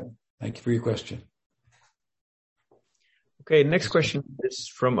 all right. Thank you for your question. Okay, next question is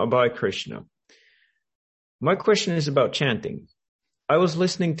from Abhay Krishna. My question is about chanting. I was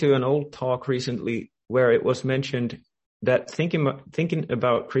listening to an old talk recently where it was mentioned that thinking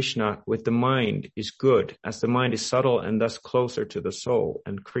about Krishna with the mind is good, as the mind is subtle and thus closer to the soul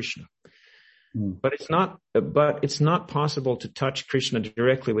and Krishna. But it's not possible to touch Krishna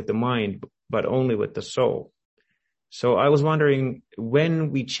directly with the mind, but only with the soul. So I was wondering,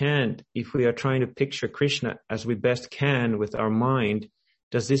 when we chant, if we are trying to picture Krishna as we best can with our mind,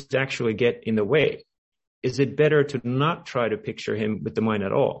 does this actually get in the way? Is it better to not try to picture him with the mind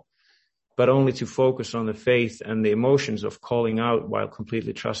at all, but only to focus on the faith and the emotions of calling out while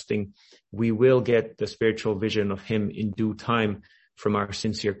completely trusting we will get the spiritual vision of him in due time from our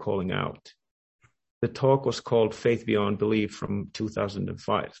sincere calling out? The talk was called Faith Beyond Belief from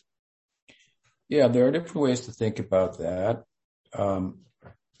 2005. Yeah, there are different ways to think about that.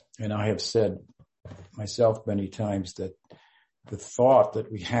 And I have said myself many times that the thought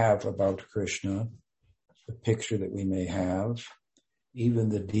that we have about Krishna, the picture that we may have, even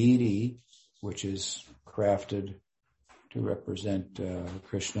the deity, which is crafted to represent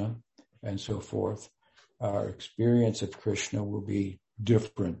Krishna and so forth, our experience of Krishna will be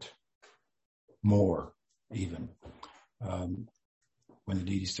different, more even. when the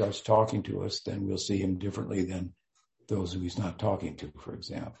deity starts talking to us, then we'll see him differently than those who he's not talking to, for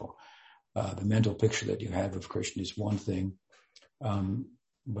example. The mental picture that you have of Krishna is one thing,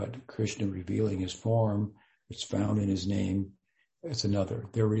 but Krishna revealing his form, it's found in his name, it's another.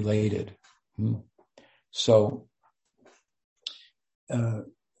 They're related. So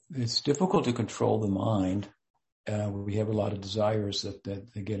it's difficult to control the mind. We have a lot of desires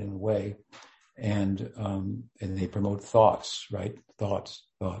that get in the way, and they promote thoughts, right? Thoughts,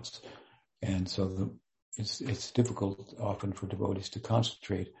 and so it's difficult often for devotees to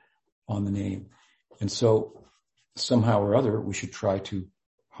concentrate on the name, and so somehow or other we should try to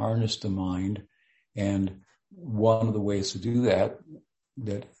harness the mind. And one of the ways to do that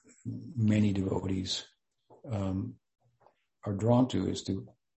many devotees are drawn to is to,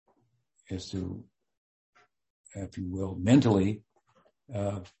 if you will, mentally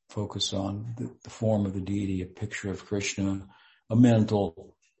focus on the form of the deity, a picture of Krishna, a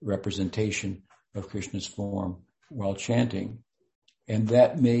mental representation of Krishna's form while chanting. And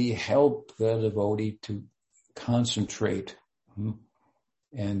that may help the devotee to concentrate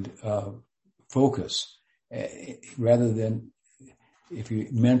and focus, rather than if you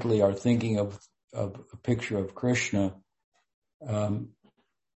mentally are thinking of a picture of Krishna,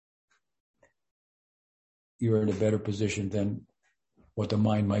 you're in a better position than what the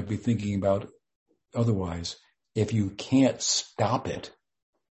mind might be thinking about otherwise, if you can't stop it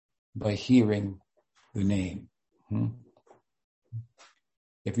by hearing the name.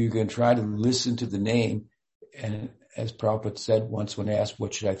 If you can try to listen to the name, and as Prabhupada said once when asked,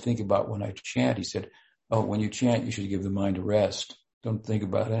 what should I think about when I chant? He said, when you chant, you should give the mind a rest. Don't think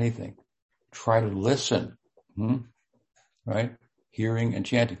about anything. Try to listen, right? Hearing and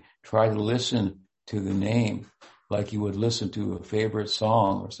chanting. Try to listen to the name like you would listen to a favorite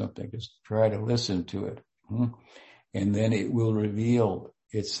song or something. Just try to listen to it. And then it will reveal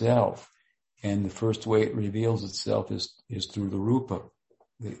itself. And the first way it reveals itself is through the rupa.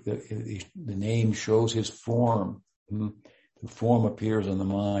 The name shows his form. The form appears on the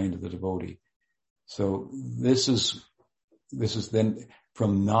mind of the devotee. So this is then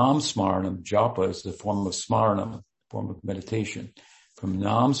from nam smaranam. Japa is the form of smaranam, form of meditation. From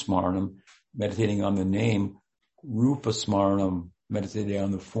nam smaranam, meditating on the name, rupa smaranam, meditating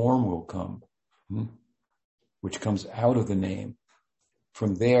on the form will come, which comes out of the name.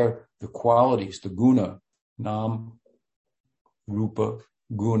 From there, the qualities, the guna, nam, rupa,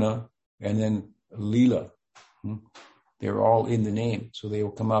 guna, and then lila. They're all in the name, so they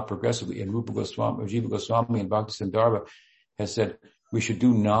will come out progressively. And Rupa Goswami, Jiva Goswami, and Bhakti Sandarbha has said we should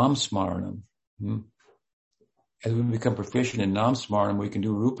do nam smaranam. As we become proficient in nam smaranam, we can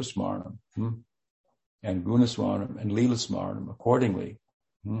do rupa smaranam, and guna smaranam, and lila smaranam accordingly.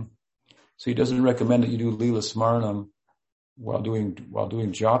 So he doesn't recommend that you do lila smaranam while doing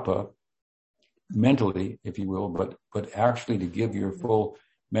japa mentally, if you will, but actually to give your full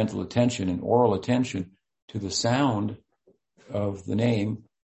mental attention and oral attention to the sound of the name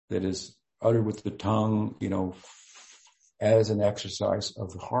that is uttered with the tongue, as an exercise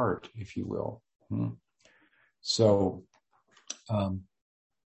of the heart, if you will. So,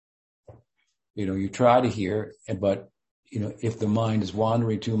 you try to hear, but, if the mind is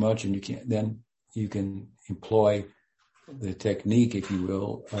wandering too much and you can't, then you can employ the technique, if you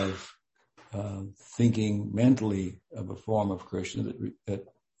will, of thinking mentally of a form of Krishna that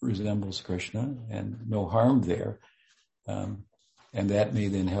resembles Krishna, and no harm there. And that may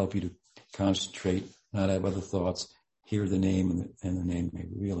then help you to concentrate, not have other thoughts, hear the name, and the name may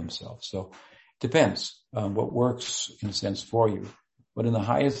reveal himself. So it depends on what works in a sense for you. But in the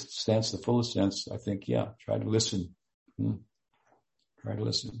highest sense, the fullest sense, I think, try to listen. Try to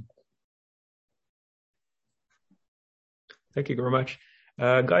listen. Thank you very much.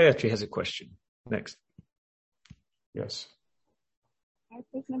 Gayatri has a question. Next. Yes. Hi,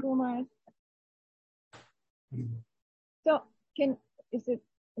 Krishna Guru Maharaj. So, is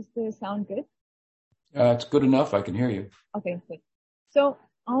the sound good? It's good enough. I can hear you. Okay, good. So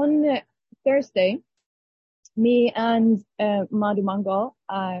on Thursday, me and Madhu Mangal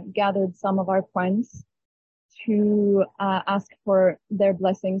gathered some of our friends to ask for their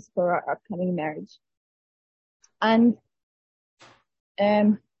blessings for our upcoming marriage. And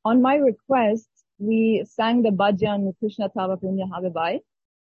on my request, we sang the bhajan Krishna Tava Punya Habibai.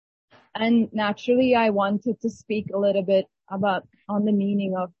 And naturally, I wanted to speak a little bit on the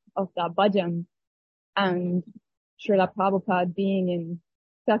meaning of that bhajan and Srila Prabhupada being in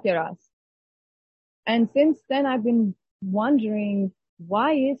Satyaras. And since then, I've been wondering,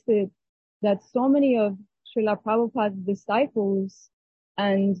 why is it that so many of Srila Prabhupada's disciples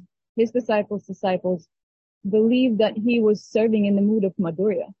and his disciples' believed that he was serving in the mood of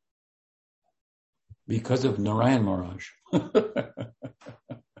madhurya? Because of Narayan Maharaj.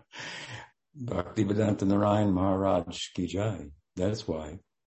 Bhaktivedanta Narayan Maharaj ki jai. That's why.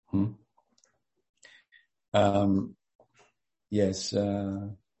 Yes,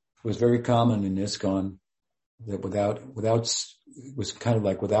 it was very common in ISKCON that without, it was kind of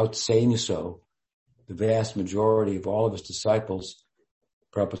like without saying so, the vast majority of all of his disciples,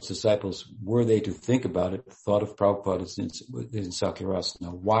 Prabhupada's disciples, were they to think about it, thought of Prabhupada as in Sakyarasa.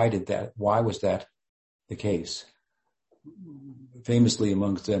 Now, why was that the case? Famously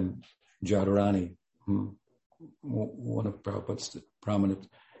amongst them, Jadharani, one of Prabhupada's prominent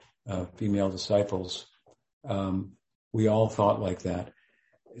female disciples, we all thought like that.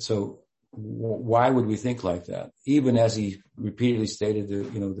 So why would we think like that? Even as he repeatedly stated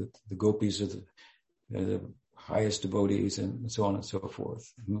that, the gopis are the highest devotees and so on and so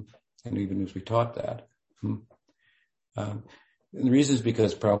forth. And even as we taught that. And the reason is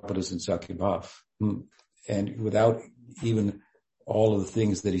because Prabhupada is in Sakyabhav. And without even all of the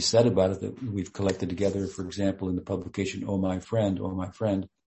things that he said about it that we've collected together, for example, in the publication, Oh My Friend,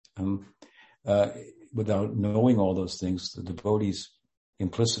 without knowing all those things, the devotees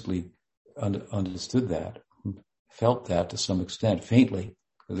implicitly understood that, felt that to some extent, faintly,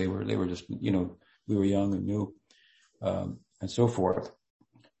 because they were just, we were young and new, and so forth.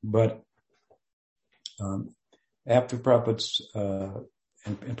 But after Prabhupada's,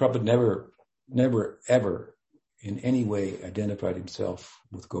 and Prabhupada never ever in any way identified himself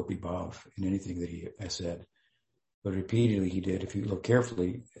with Gopi Bhav in anything that he has said. But repeatedly he did. If you look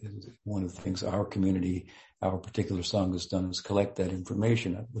carefully, one of the things our community, our particular sangha has done is collect that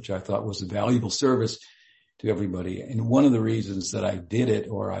information, which I thought was a valuable service to everybody. And one of the reasons that I did it,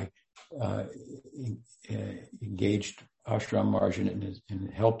 or I engaged Ashram Marjan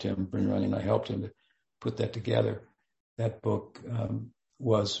and helped him, Brindran and I helped him to put that together. That book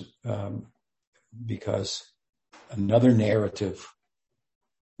was because another narrative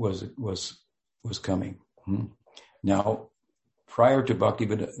was coming. Now, prior to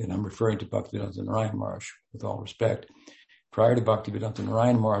Bhaktivedanta, and I'm referring to Bhaktivedanta Narayan Maharaj with all respect, prior to Bhaktivedanta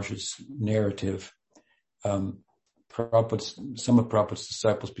Narayan Maharaj's narrative, some of Prabhupada's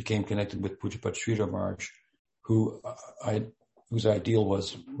disciples became connected with Pujapat Sridhar Maharaj, whose ideal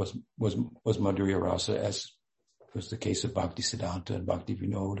was madhurya-rasa, as was the case of Bhaktisiddhanta and Bhakti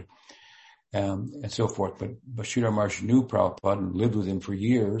Vinod, and so forth. But Sridhar Maharaj knew Prabhupada and lived with him for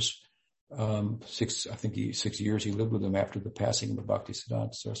years. 6 years he lived with him after the passing of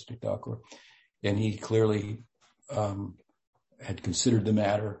Bhaktisiddhanta Saraswati Thakur, and he clearly had considered the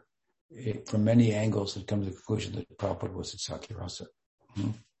matter from many angles and come to the conclusion that Prabhupada was at Sakyarasa.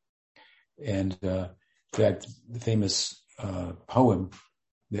 And in fact, the famous poem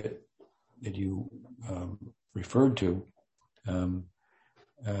that you referred to,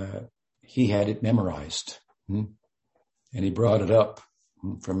 he had it memorized, and he brought it up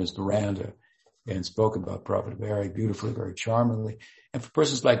from his veranda and spoke about Prabhupada very beautifully, very charmingly. And for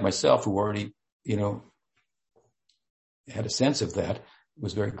persons like myself who already, had a sense of that, it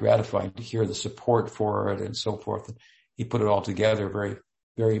was very gratifying to hear the support for it and so forth. And he put it all together very,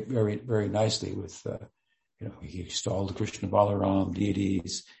 very, very, very nicely with, he installed the Krishna Balaram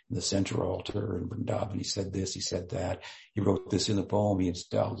deities in the center altar in Vrindavan. He said this, he said that. He wrote this in the poem. He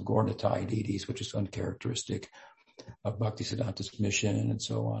installed Gaurnatai deities, which is uncharacteristic of Bhaktisiddhanta's mission, and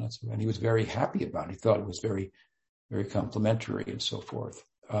so on and so on. And he was very happy about it. He thought it was very, very complimentary and so forth.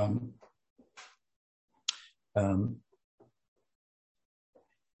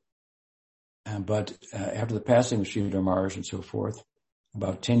 But after the passing of Sridhar Maharaj and so forth,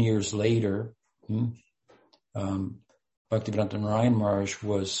 about 10 years later, Bhaktivedanta Narayan Maharaj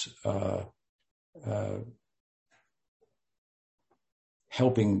was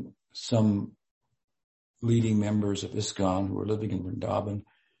helping some leading members of ISKCON who were living in Vrindavan.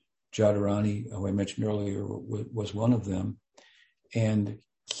 Jadharani, who I mentioned earlier, was one of them. And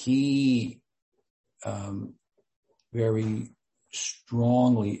he very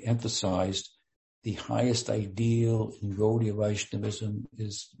strongly emphasized the highest ideal in Gaudiya Vaishnavism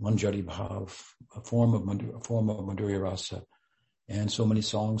is Manjari Bhav, a form of madhurya-rasa. And so many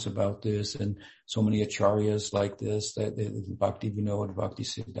songs about this, and so many acharyas like this, that Bhakti Vinod, Bhakti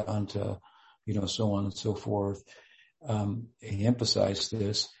Siddhanta, so on and so forth. He emphasized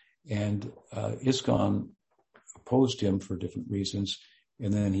this, and ISKCON opposed him for different reasons.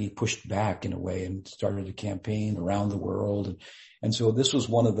 And then he pushed back in a way and started a campaign around the world. And so this was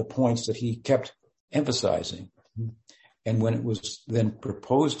one of the points that he kept emphasizing. And when it was then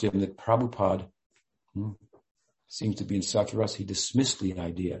proposed to him that Prabhupada seems to be in Sakyarasa, he dismissed the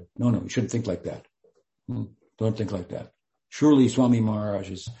idea. No, you shouldn't think like that. Don't think like that. Surely Swami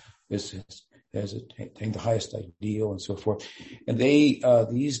Maharaj has attained the highest ideal and so forth. And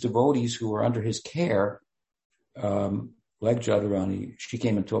these devotees who were under his care, like Jadharani, she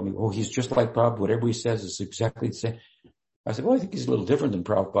came and told me, oh, he's just like Prabhupada. Whatever he says is exactly the same. I said, well, I think he's a little different than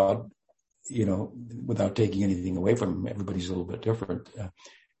Prabhupada, without taking anything away from him. Everybody's a little bit different,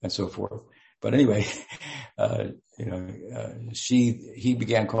 and so forth. But anyway, he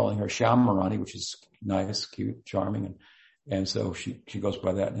began calling her Shamarani, which is nice, cute, charming. And so she goes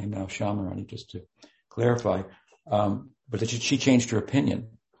by that name now, Shamarani, just to clarify. But that she changed her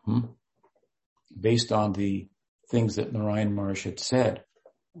opinion, based on the things that Narayan Maharaj had said.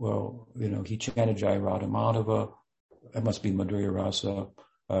 Well, he chanted Jai Radha Madhava. That must be madhurya-rasa.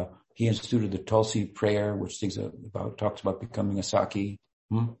 He instituted the Tulsi prayer, which talks about becoming a Saki,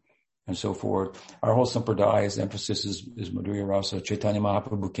 and so forth. Our whole Sampraday's emphasis is madhurya-rasa. Chaitanya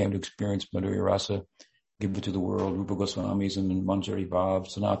Mahaprabhu came to experience madhurya-rasa, give it to the world. Rupa Goswami's and Manjari Bhav,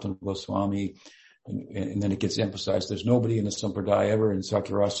 Sanatana Goswami, and then it gets emphasized. There's nobody in the Sampradaya ever in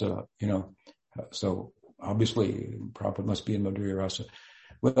Sakya-rasa, so obviously Prabhupada must be in madhurya-rasa.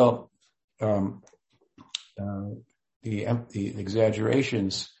 Well, the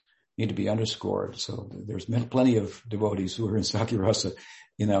exaggerations need to be underscored. So there's plenty of devotees who are in Sakya-rasa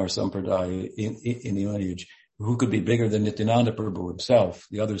in our Sampradaya, in the lineage, who could be bigger than Nityananda Prabhu himself,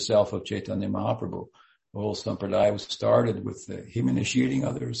 the other self of Chaitanya Mahaprabhu. The whole Sampradaya was started with him initiating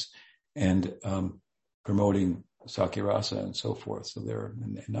others and promoting Sakya-rasa and so forth. So there are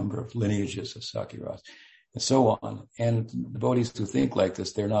a number of lineages of Sakya-rasa and so on. And devotees who think like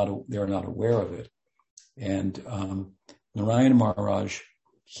this, they're not aware of it. And Narayan Maharaj,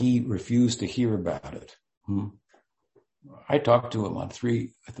 he refused to hear about it. I talked to him on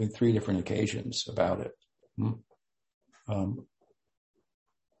three different occasions about it.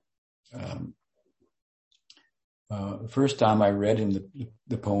 The first time I read him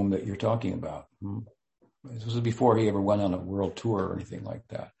the poem that you're talking about. This was before he ever went on a world tour or anything like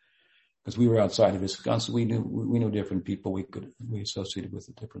that. Because we were outside of ISKCON, so we knew different people we associated with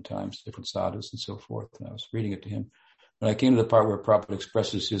at different times, different sadhus and so forth. And I was reading it to him. When I came to the part where Prabhupada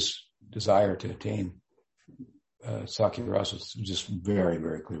expresses his desire to attain Sakya-rasa, was just very,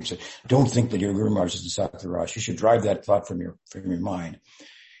 very clear. He said, don't think that your Guru Maharaj is in Sakya-rasa. You should drive that thought from your mind.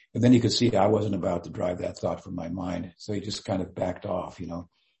 And then you could see I wasn't about to drive that thought from my mind. So he just kind of backed off, And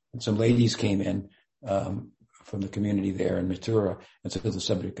some ladies came in from the community there in Mathura, and so the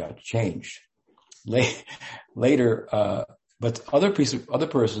subject got changed. Later, but other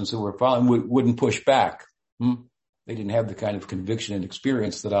persons who were following wouldn't push back. They didn't have the kind of conviction and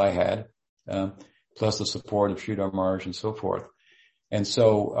experience that I had, plus the support of Sridhar Maharaj and so forth. And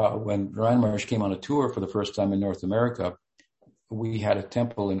so when Narayan Maharaj came on a tour for the first time in North America, we had a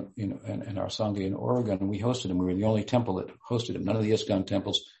temple in our Sangha in Oregon, and we hosted him. We were the only temple that hosted him. None of the ISKCON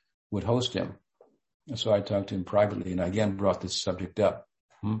temples would host him. And so I talked to him privately, and I again brought this subject up.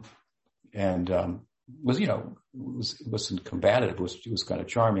 And wasn't combative. It was kind of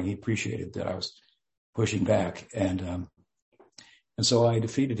charming. He appreciated that I was pushing back, and so I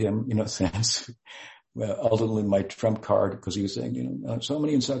defeated him in a sense. Well, ultimately, my trump card, because he was saying, so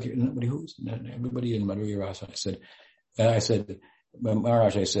many in Sakya, everybody in madhurya-rasa. I said,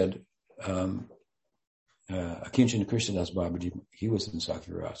 Maharaj, Akinchan Krishnadas Babaji, he was in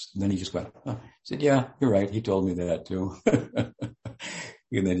Sakya-rasa. And then he just went, he said, yeah, you're right. He told me that too.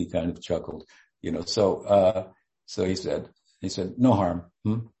 And then he kind of chuckled, so he said, no harm,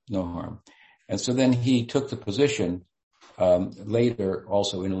 no harm. And so then he took the position, later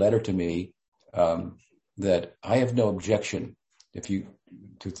also in a letter to me, that I have no objection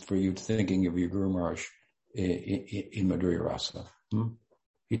for you thinking of your Guru Maharaj in madhurya-rasa.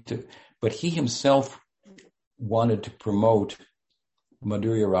 But he himself wanted to promote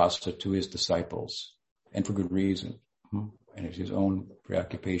madhurya-rasa to his disciples, and for good reason, and it's his own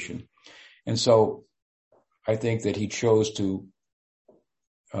preoccupation. And so I think that he chose to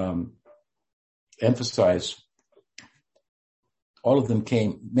emphasize. All of them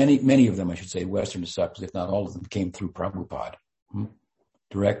many of them, I should say, Western disciples, if not all of them, came through Prabhupada,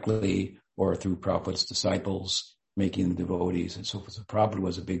 directly or through Prabhupada's disciples, making the devotees and so forth. So Prabhupada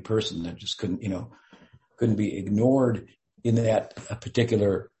was a big person that just couldn't be ignored in that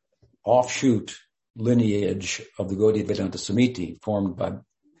particular offshoot lineage of the Gaudiya Vedanta Samiti formed by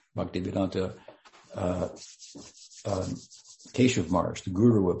Bhaktivedanta Keshav Maharaj, the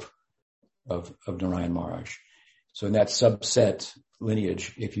guru of Narayan Maharaj. So in that subset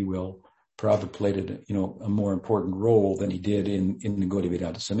lineage, if you will, Prabhupada played a more important role than he did in the Gaudiya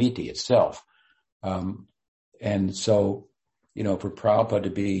Vedanta Samiti itself. And so, for Prabhupada to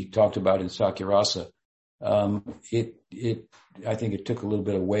be talked about in Sakya-rasa, I think it took a little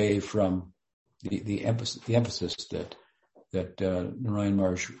bit away from the emphasis that Narayan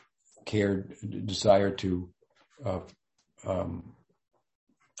Maharaj desired to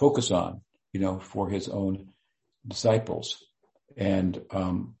focus on, for his own disciples. And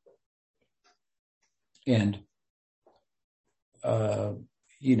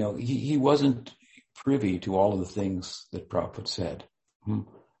he wasn't privy to all of the things that Prabhupada said.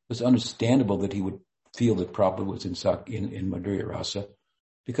 It's understandable that he would feel that Prabhupada was in madhurya-rasa,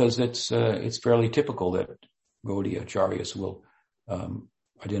 because it's fairly typical that Gaudiya Acharyas will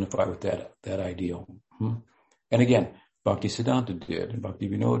identify with that ideal. And again, Bhakti Siddhanta did, and Bhakti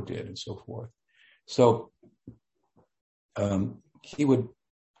Vinod did, and so forth. So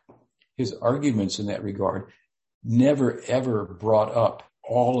his arguments in that regard never ever brought up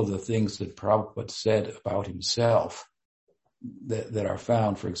all of the things that Prabhupada said about himself that are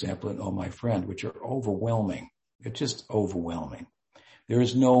found, for example, in Oh My Friend, which are overwhelming. It's just overwhelming. There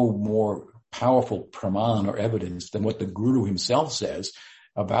is no more powerful praman or evidence than what the Guru himself says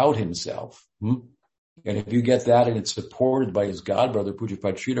about himself. And if you get that and it's supported by his godbrother,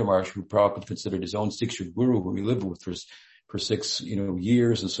 Pujapad Sridhar Maharaj, who Prabhupada considered his own Siksha Guru, who he lived with for 6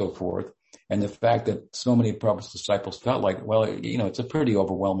 years and so forth, and the fact that so many of Prabhupada's disciples felt like, well, it's a pretty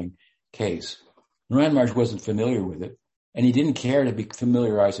overwhelming case. Narayan Maharaj wasn't familiar with it, and he didn't care to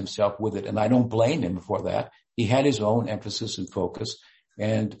familiarize himself with it, and I don't blame him for that. He had his own emphasis and focus,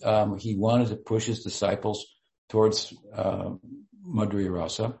 and he wanted to push his disciples towards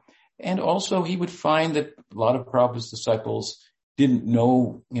madhurya-rasa. And also he would find that a lot of Prabhupada's disciples didn't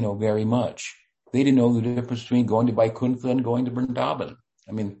know, very much. They didn't know the difference between going to Vaikuntha and going to Vrindavan.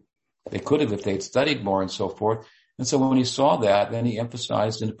 I mean, they could have if they'd studied more and so forth. And so when he saw that, then he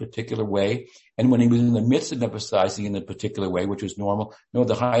emphasized in a particular way. And when he was in the midst of emphasizing in a particular way, which was normal,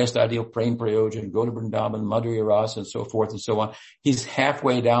 the highest ideal, prem prayojan, go to Vrindavan, madhurya-rasa, and so forth and so on. He's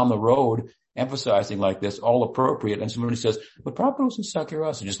halfway down the road emphasizing like this, all appropriate. And somebody says, but Prabhupada was in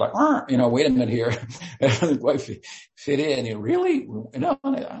Sakya-rasa. Just like, wait a minute here. Fit in. Really?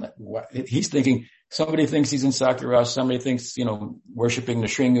 He's thinking, somebody thinks he's in Sakya-rasa. Somebody thinks, worshiping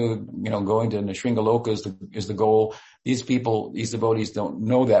Nrsinga, going to Nrsinga Loka is the goal. These people, these devotees don't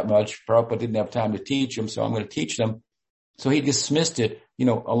know that much. Prabhupada didn't have time to teach them, so I'm going to teach them. So he dismissed it,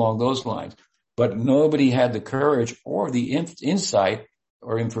 along those lines. But nobody had the courage or the insight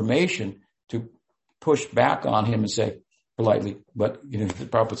or information to push back on him and say politely, but, the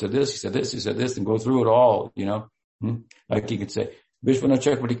Prabhupada said this, he said this, he said this, and go through it all, Like he could say, Vishwanath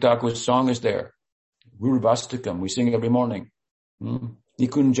Chakravarti Thakur's song is there. Guru Vastakam, we sing every morning.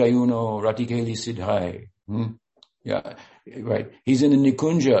 Nikunjayuno Ratikeli Siddhai. Yeah, right. He's in the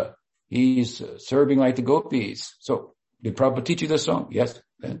Nikunja. He's serving like the gopis. So, did Prabhupada teach you this song? Yes.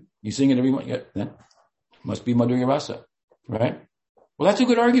 Then you sing it every morning. Yeah. Then must be madhurya-rasa, right? Well, that's a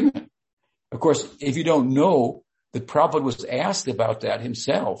good argument. Of course, if you don't know that Prabhupada was asked about that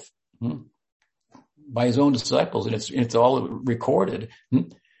himself by his own disciples, and it's all recorded.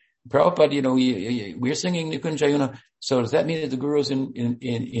 Prabhupada, we're singing Nikunjayuna. So does that mean that the Guru is in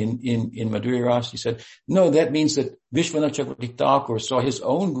madhurya-rasa? He said, no, that means that Vishwanath Chakravarti Thakur saw his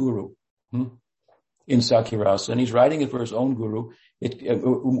own Guru in Sakya-rasa, and he's writing it for his own Guru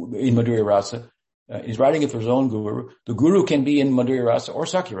in madhurya-rasa. He's writing it for his own Guru. The Guru can be in madhurya-rasa or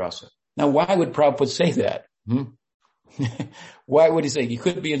Sakya-rasa. Now, why would Prabhupada say that? Why would he say he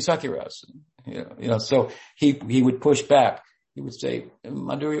could be in Sakya-rasa? So he would push back. He would say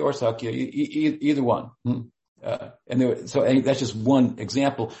Madhurya or Sakya, either one. So that's just one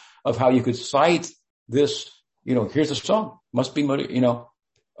example of how you could cite this. Here's a song, must be Madhurya.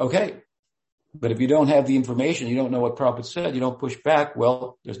 Okay, but if you don't have the information, you don't know what Prabhupada said, you don't push back.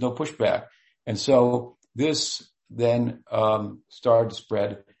 Well, there's no pushback, and so this then started to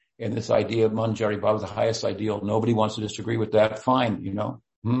spread. And this idea of Manjari Bhava, the highest ideal, nobody wants to disagree with that. Fine,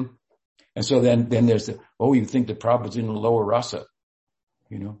 And so then there's you think that Prabhupada's in the lower rasa,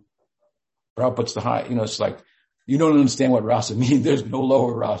 Prabhupada's the high, it's like, you don't understand what rasa means. There's no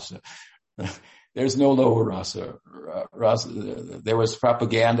lower rasa. There's no lower rasa. There was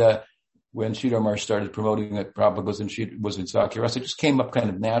propaganda when Sridhar Maharaj started promoting that Prabhupada was in Sakya-rasa. It just came up kind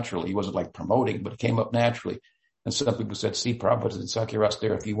of naturally. He wasn't like promoting, but it came up naturally. And some people said, see, Prabhupada is in Sakya-rasa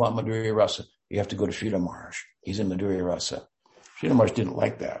there. If you want madhurya-rasa, you have to go to Sridhar Maharaj. He's in madhurya-rasa. Sridhar Maharaj didn't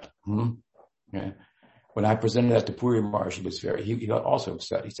like that. Yeah. When I presented that to Puri Maharaj, he got also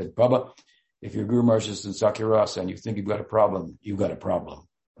upset. He said, Baba, if your Guru Maharaj is in Sakya-rasa and you think you've got a problem, you've got a problem.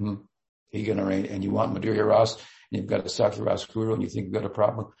 He can arrange, and you want madhurya-rasa, and you've got a Sakya-rasa Guru, and you think you've got a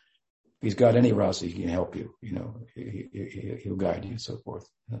problem. If he's got any rasa, he can help you. He'll guide you and so forth.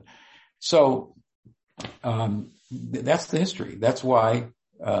 So, That's the history. That's why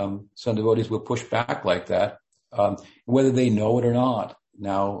some devotees will push back like that, whether they know it or not.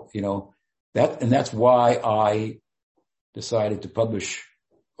 Now, that's why I decided to publish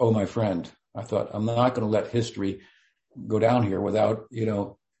Oh My Friend. I thought, I'm not going to let history go down here without,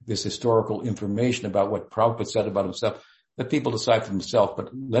 this historical information about what Prabhupada said about himself. Let people decide for themselves,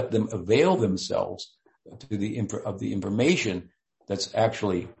 but let them avail themselves to the information that's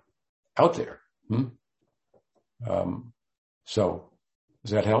actually out there. So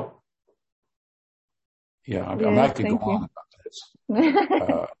does that help? Yeah, I mean, I could go on about this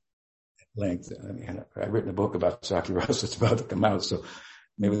at length. I mean, I've written a book about Sakya-rasa. It's about to come out, so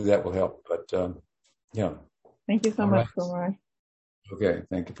maybe that will help. But yeah. Thank you so much, Kumar. Okay,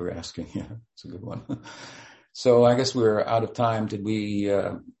 thank you for asking. Yeah, it's a good one. So I guess we're out of time. Did we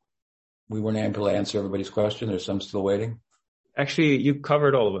weren't able to answer everybody's question? There's some still waiting. Actually, you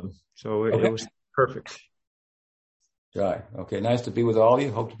covered all of them, so it was perfect. Jai. Okay, nice to be with all of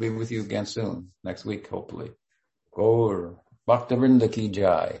you. Hope to be with you again soon, next week, hopefully. Gaur Bhaktivinoda ki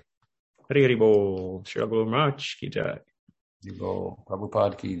jai. Hari Hari Bol. Srila Guru Maharaj ki jai. Go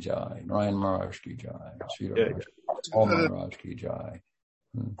Prabhupada ki jai. Narayan Maharaj ki jai. Sri Maharaj ki jai.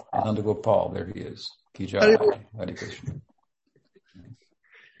 Ananda Gopal, there he is. Ki jai. Hare Krishna.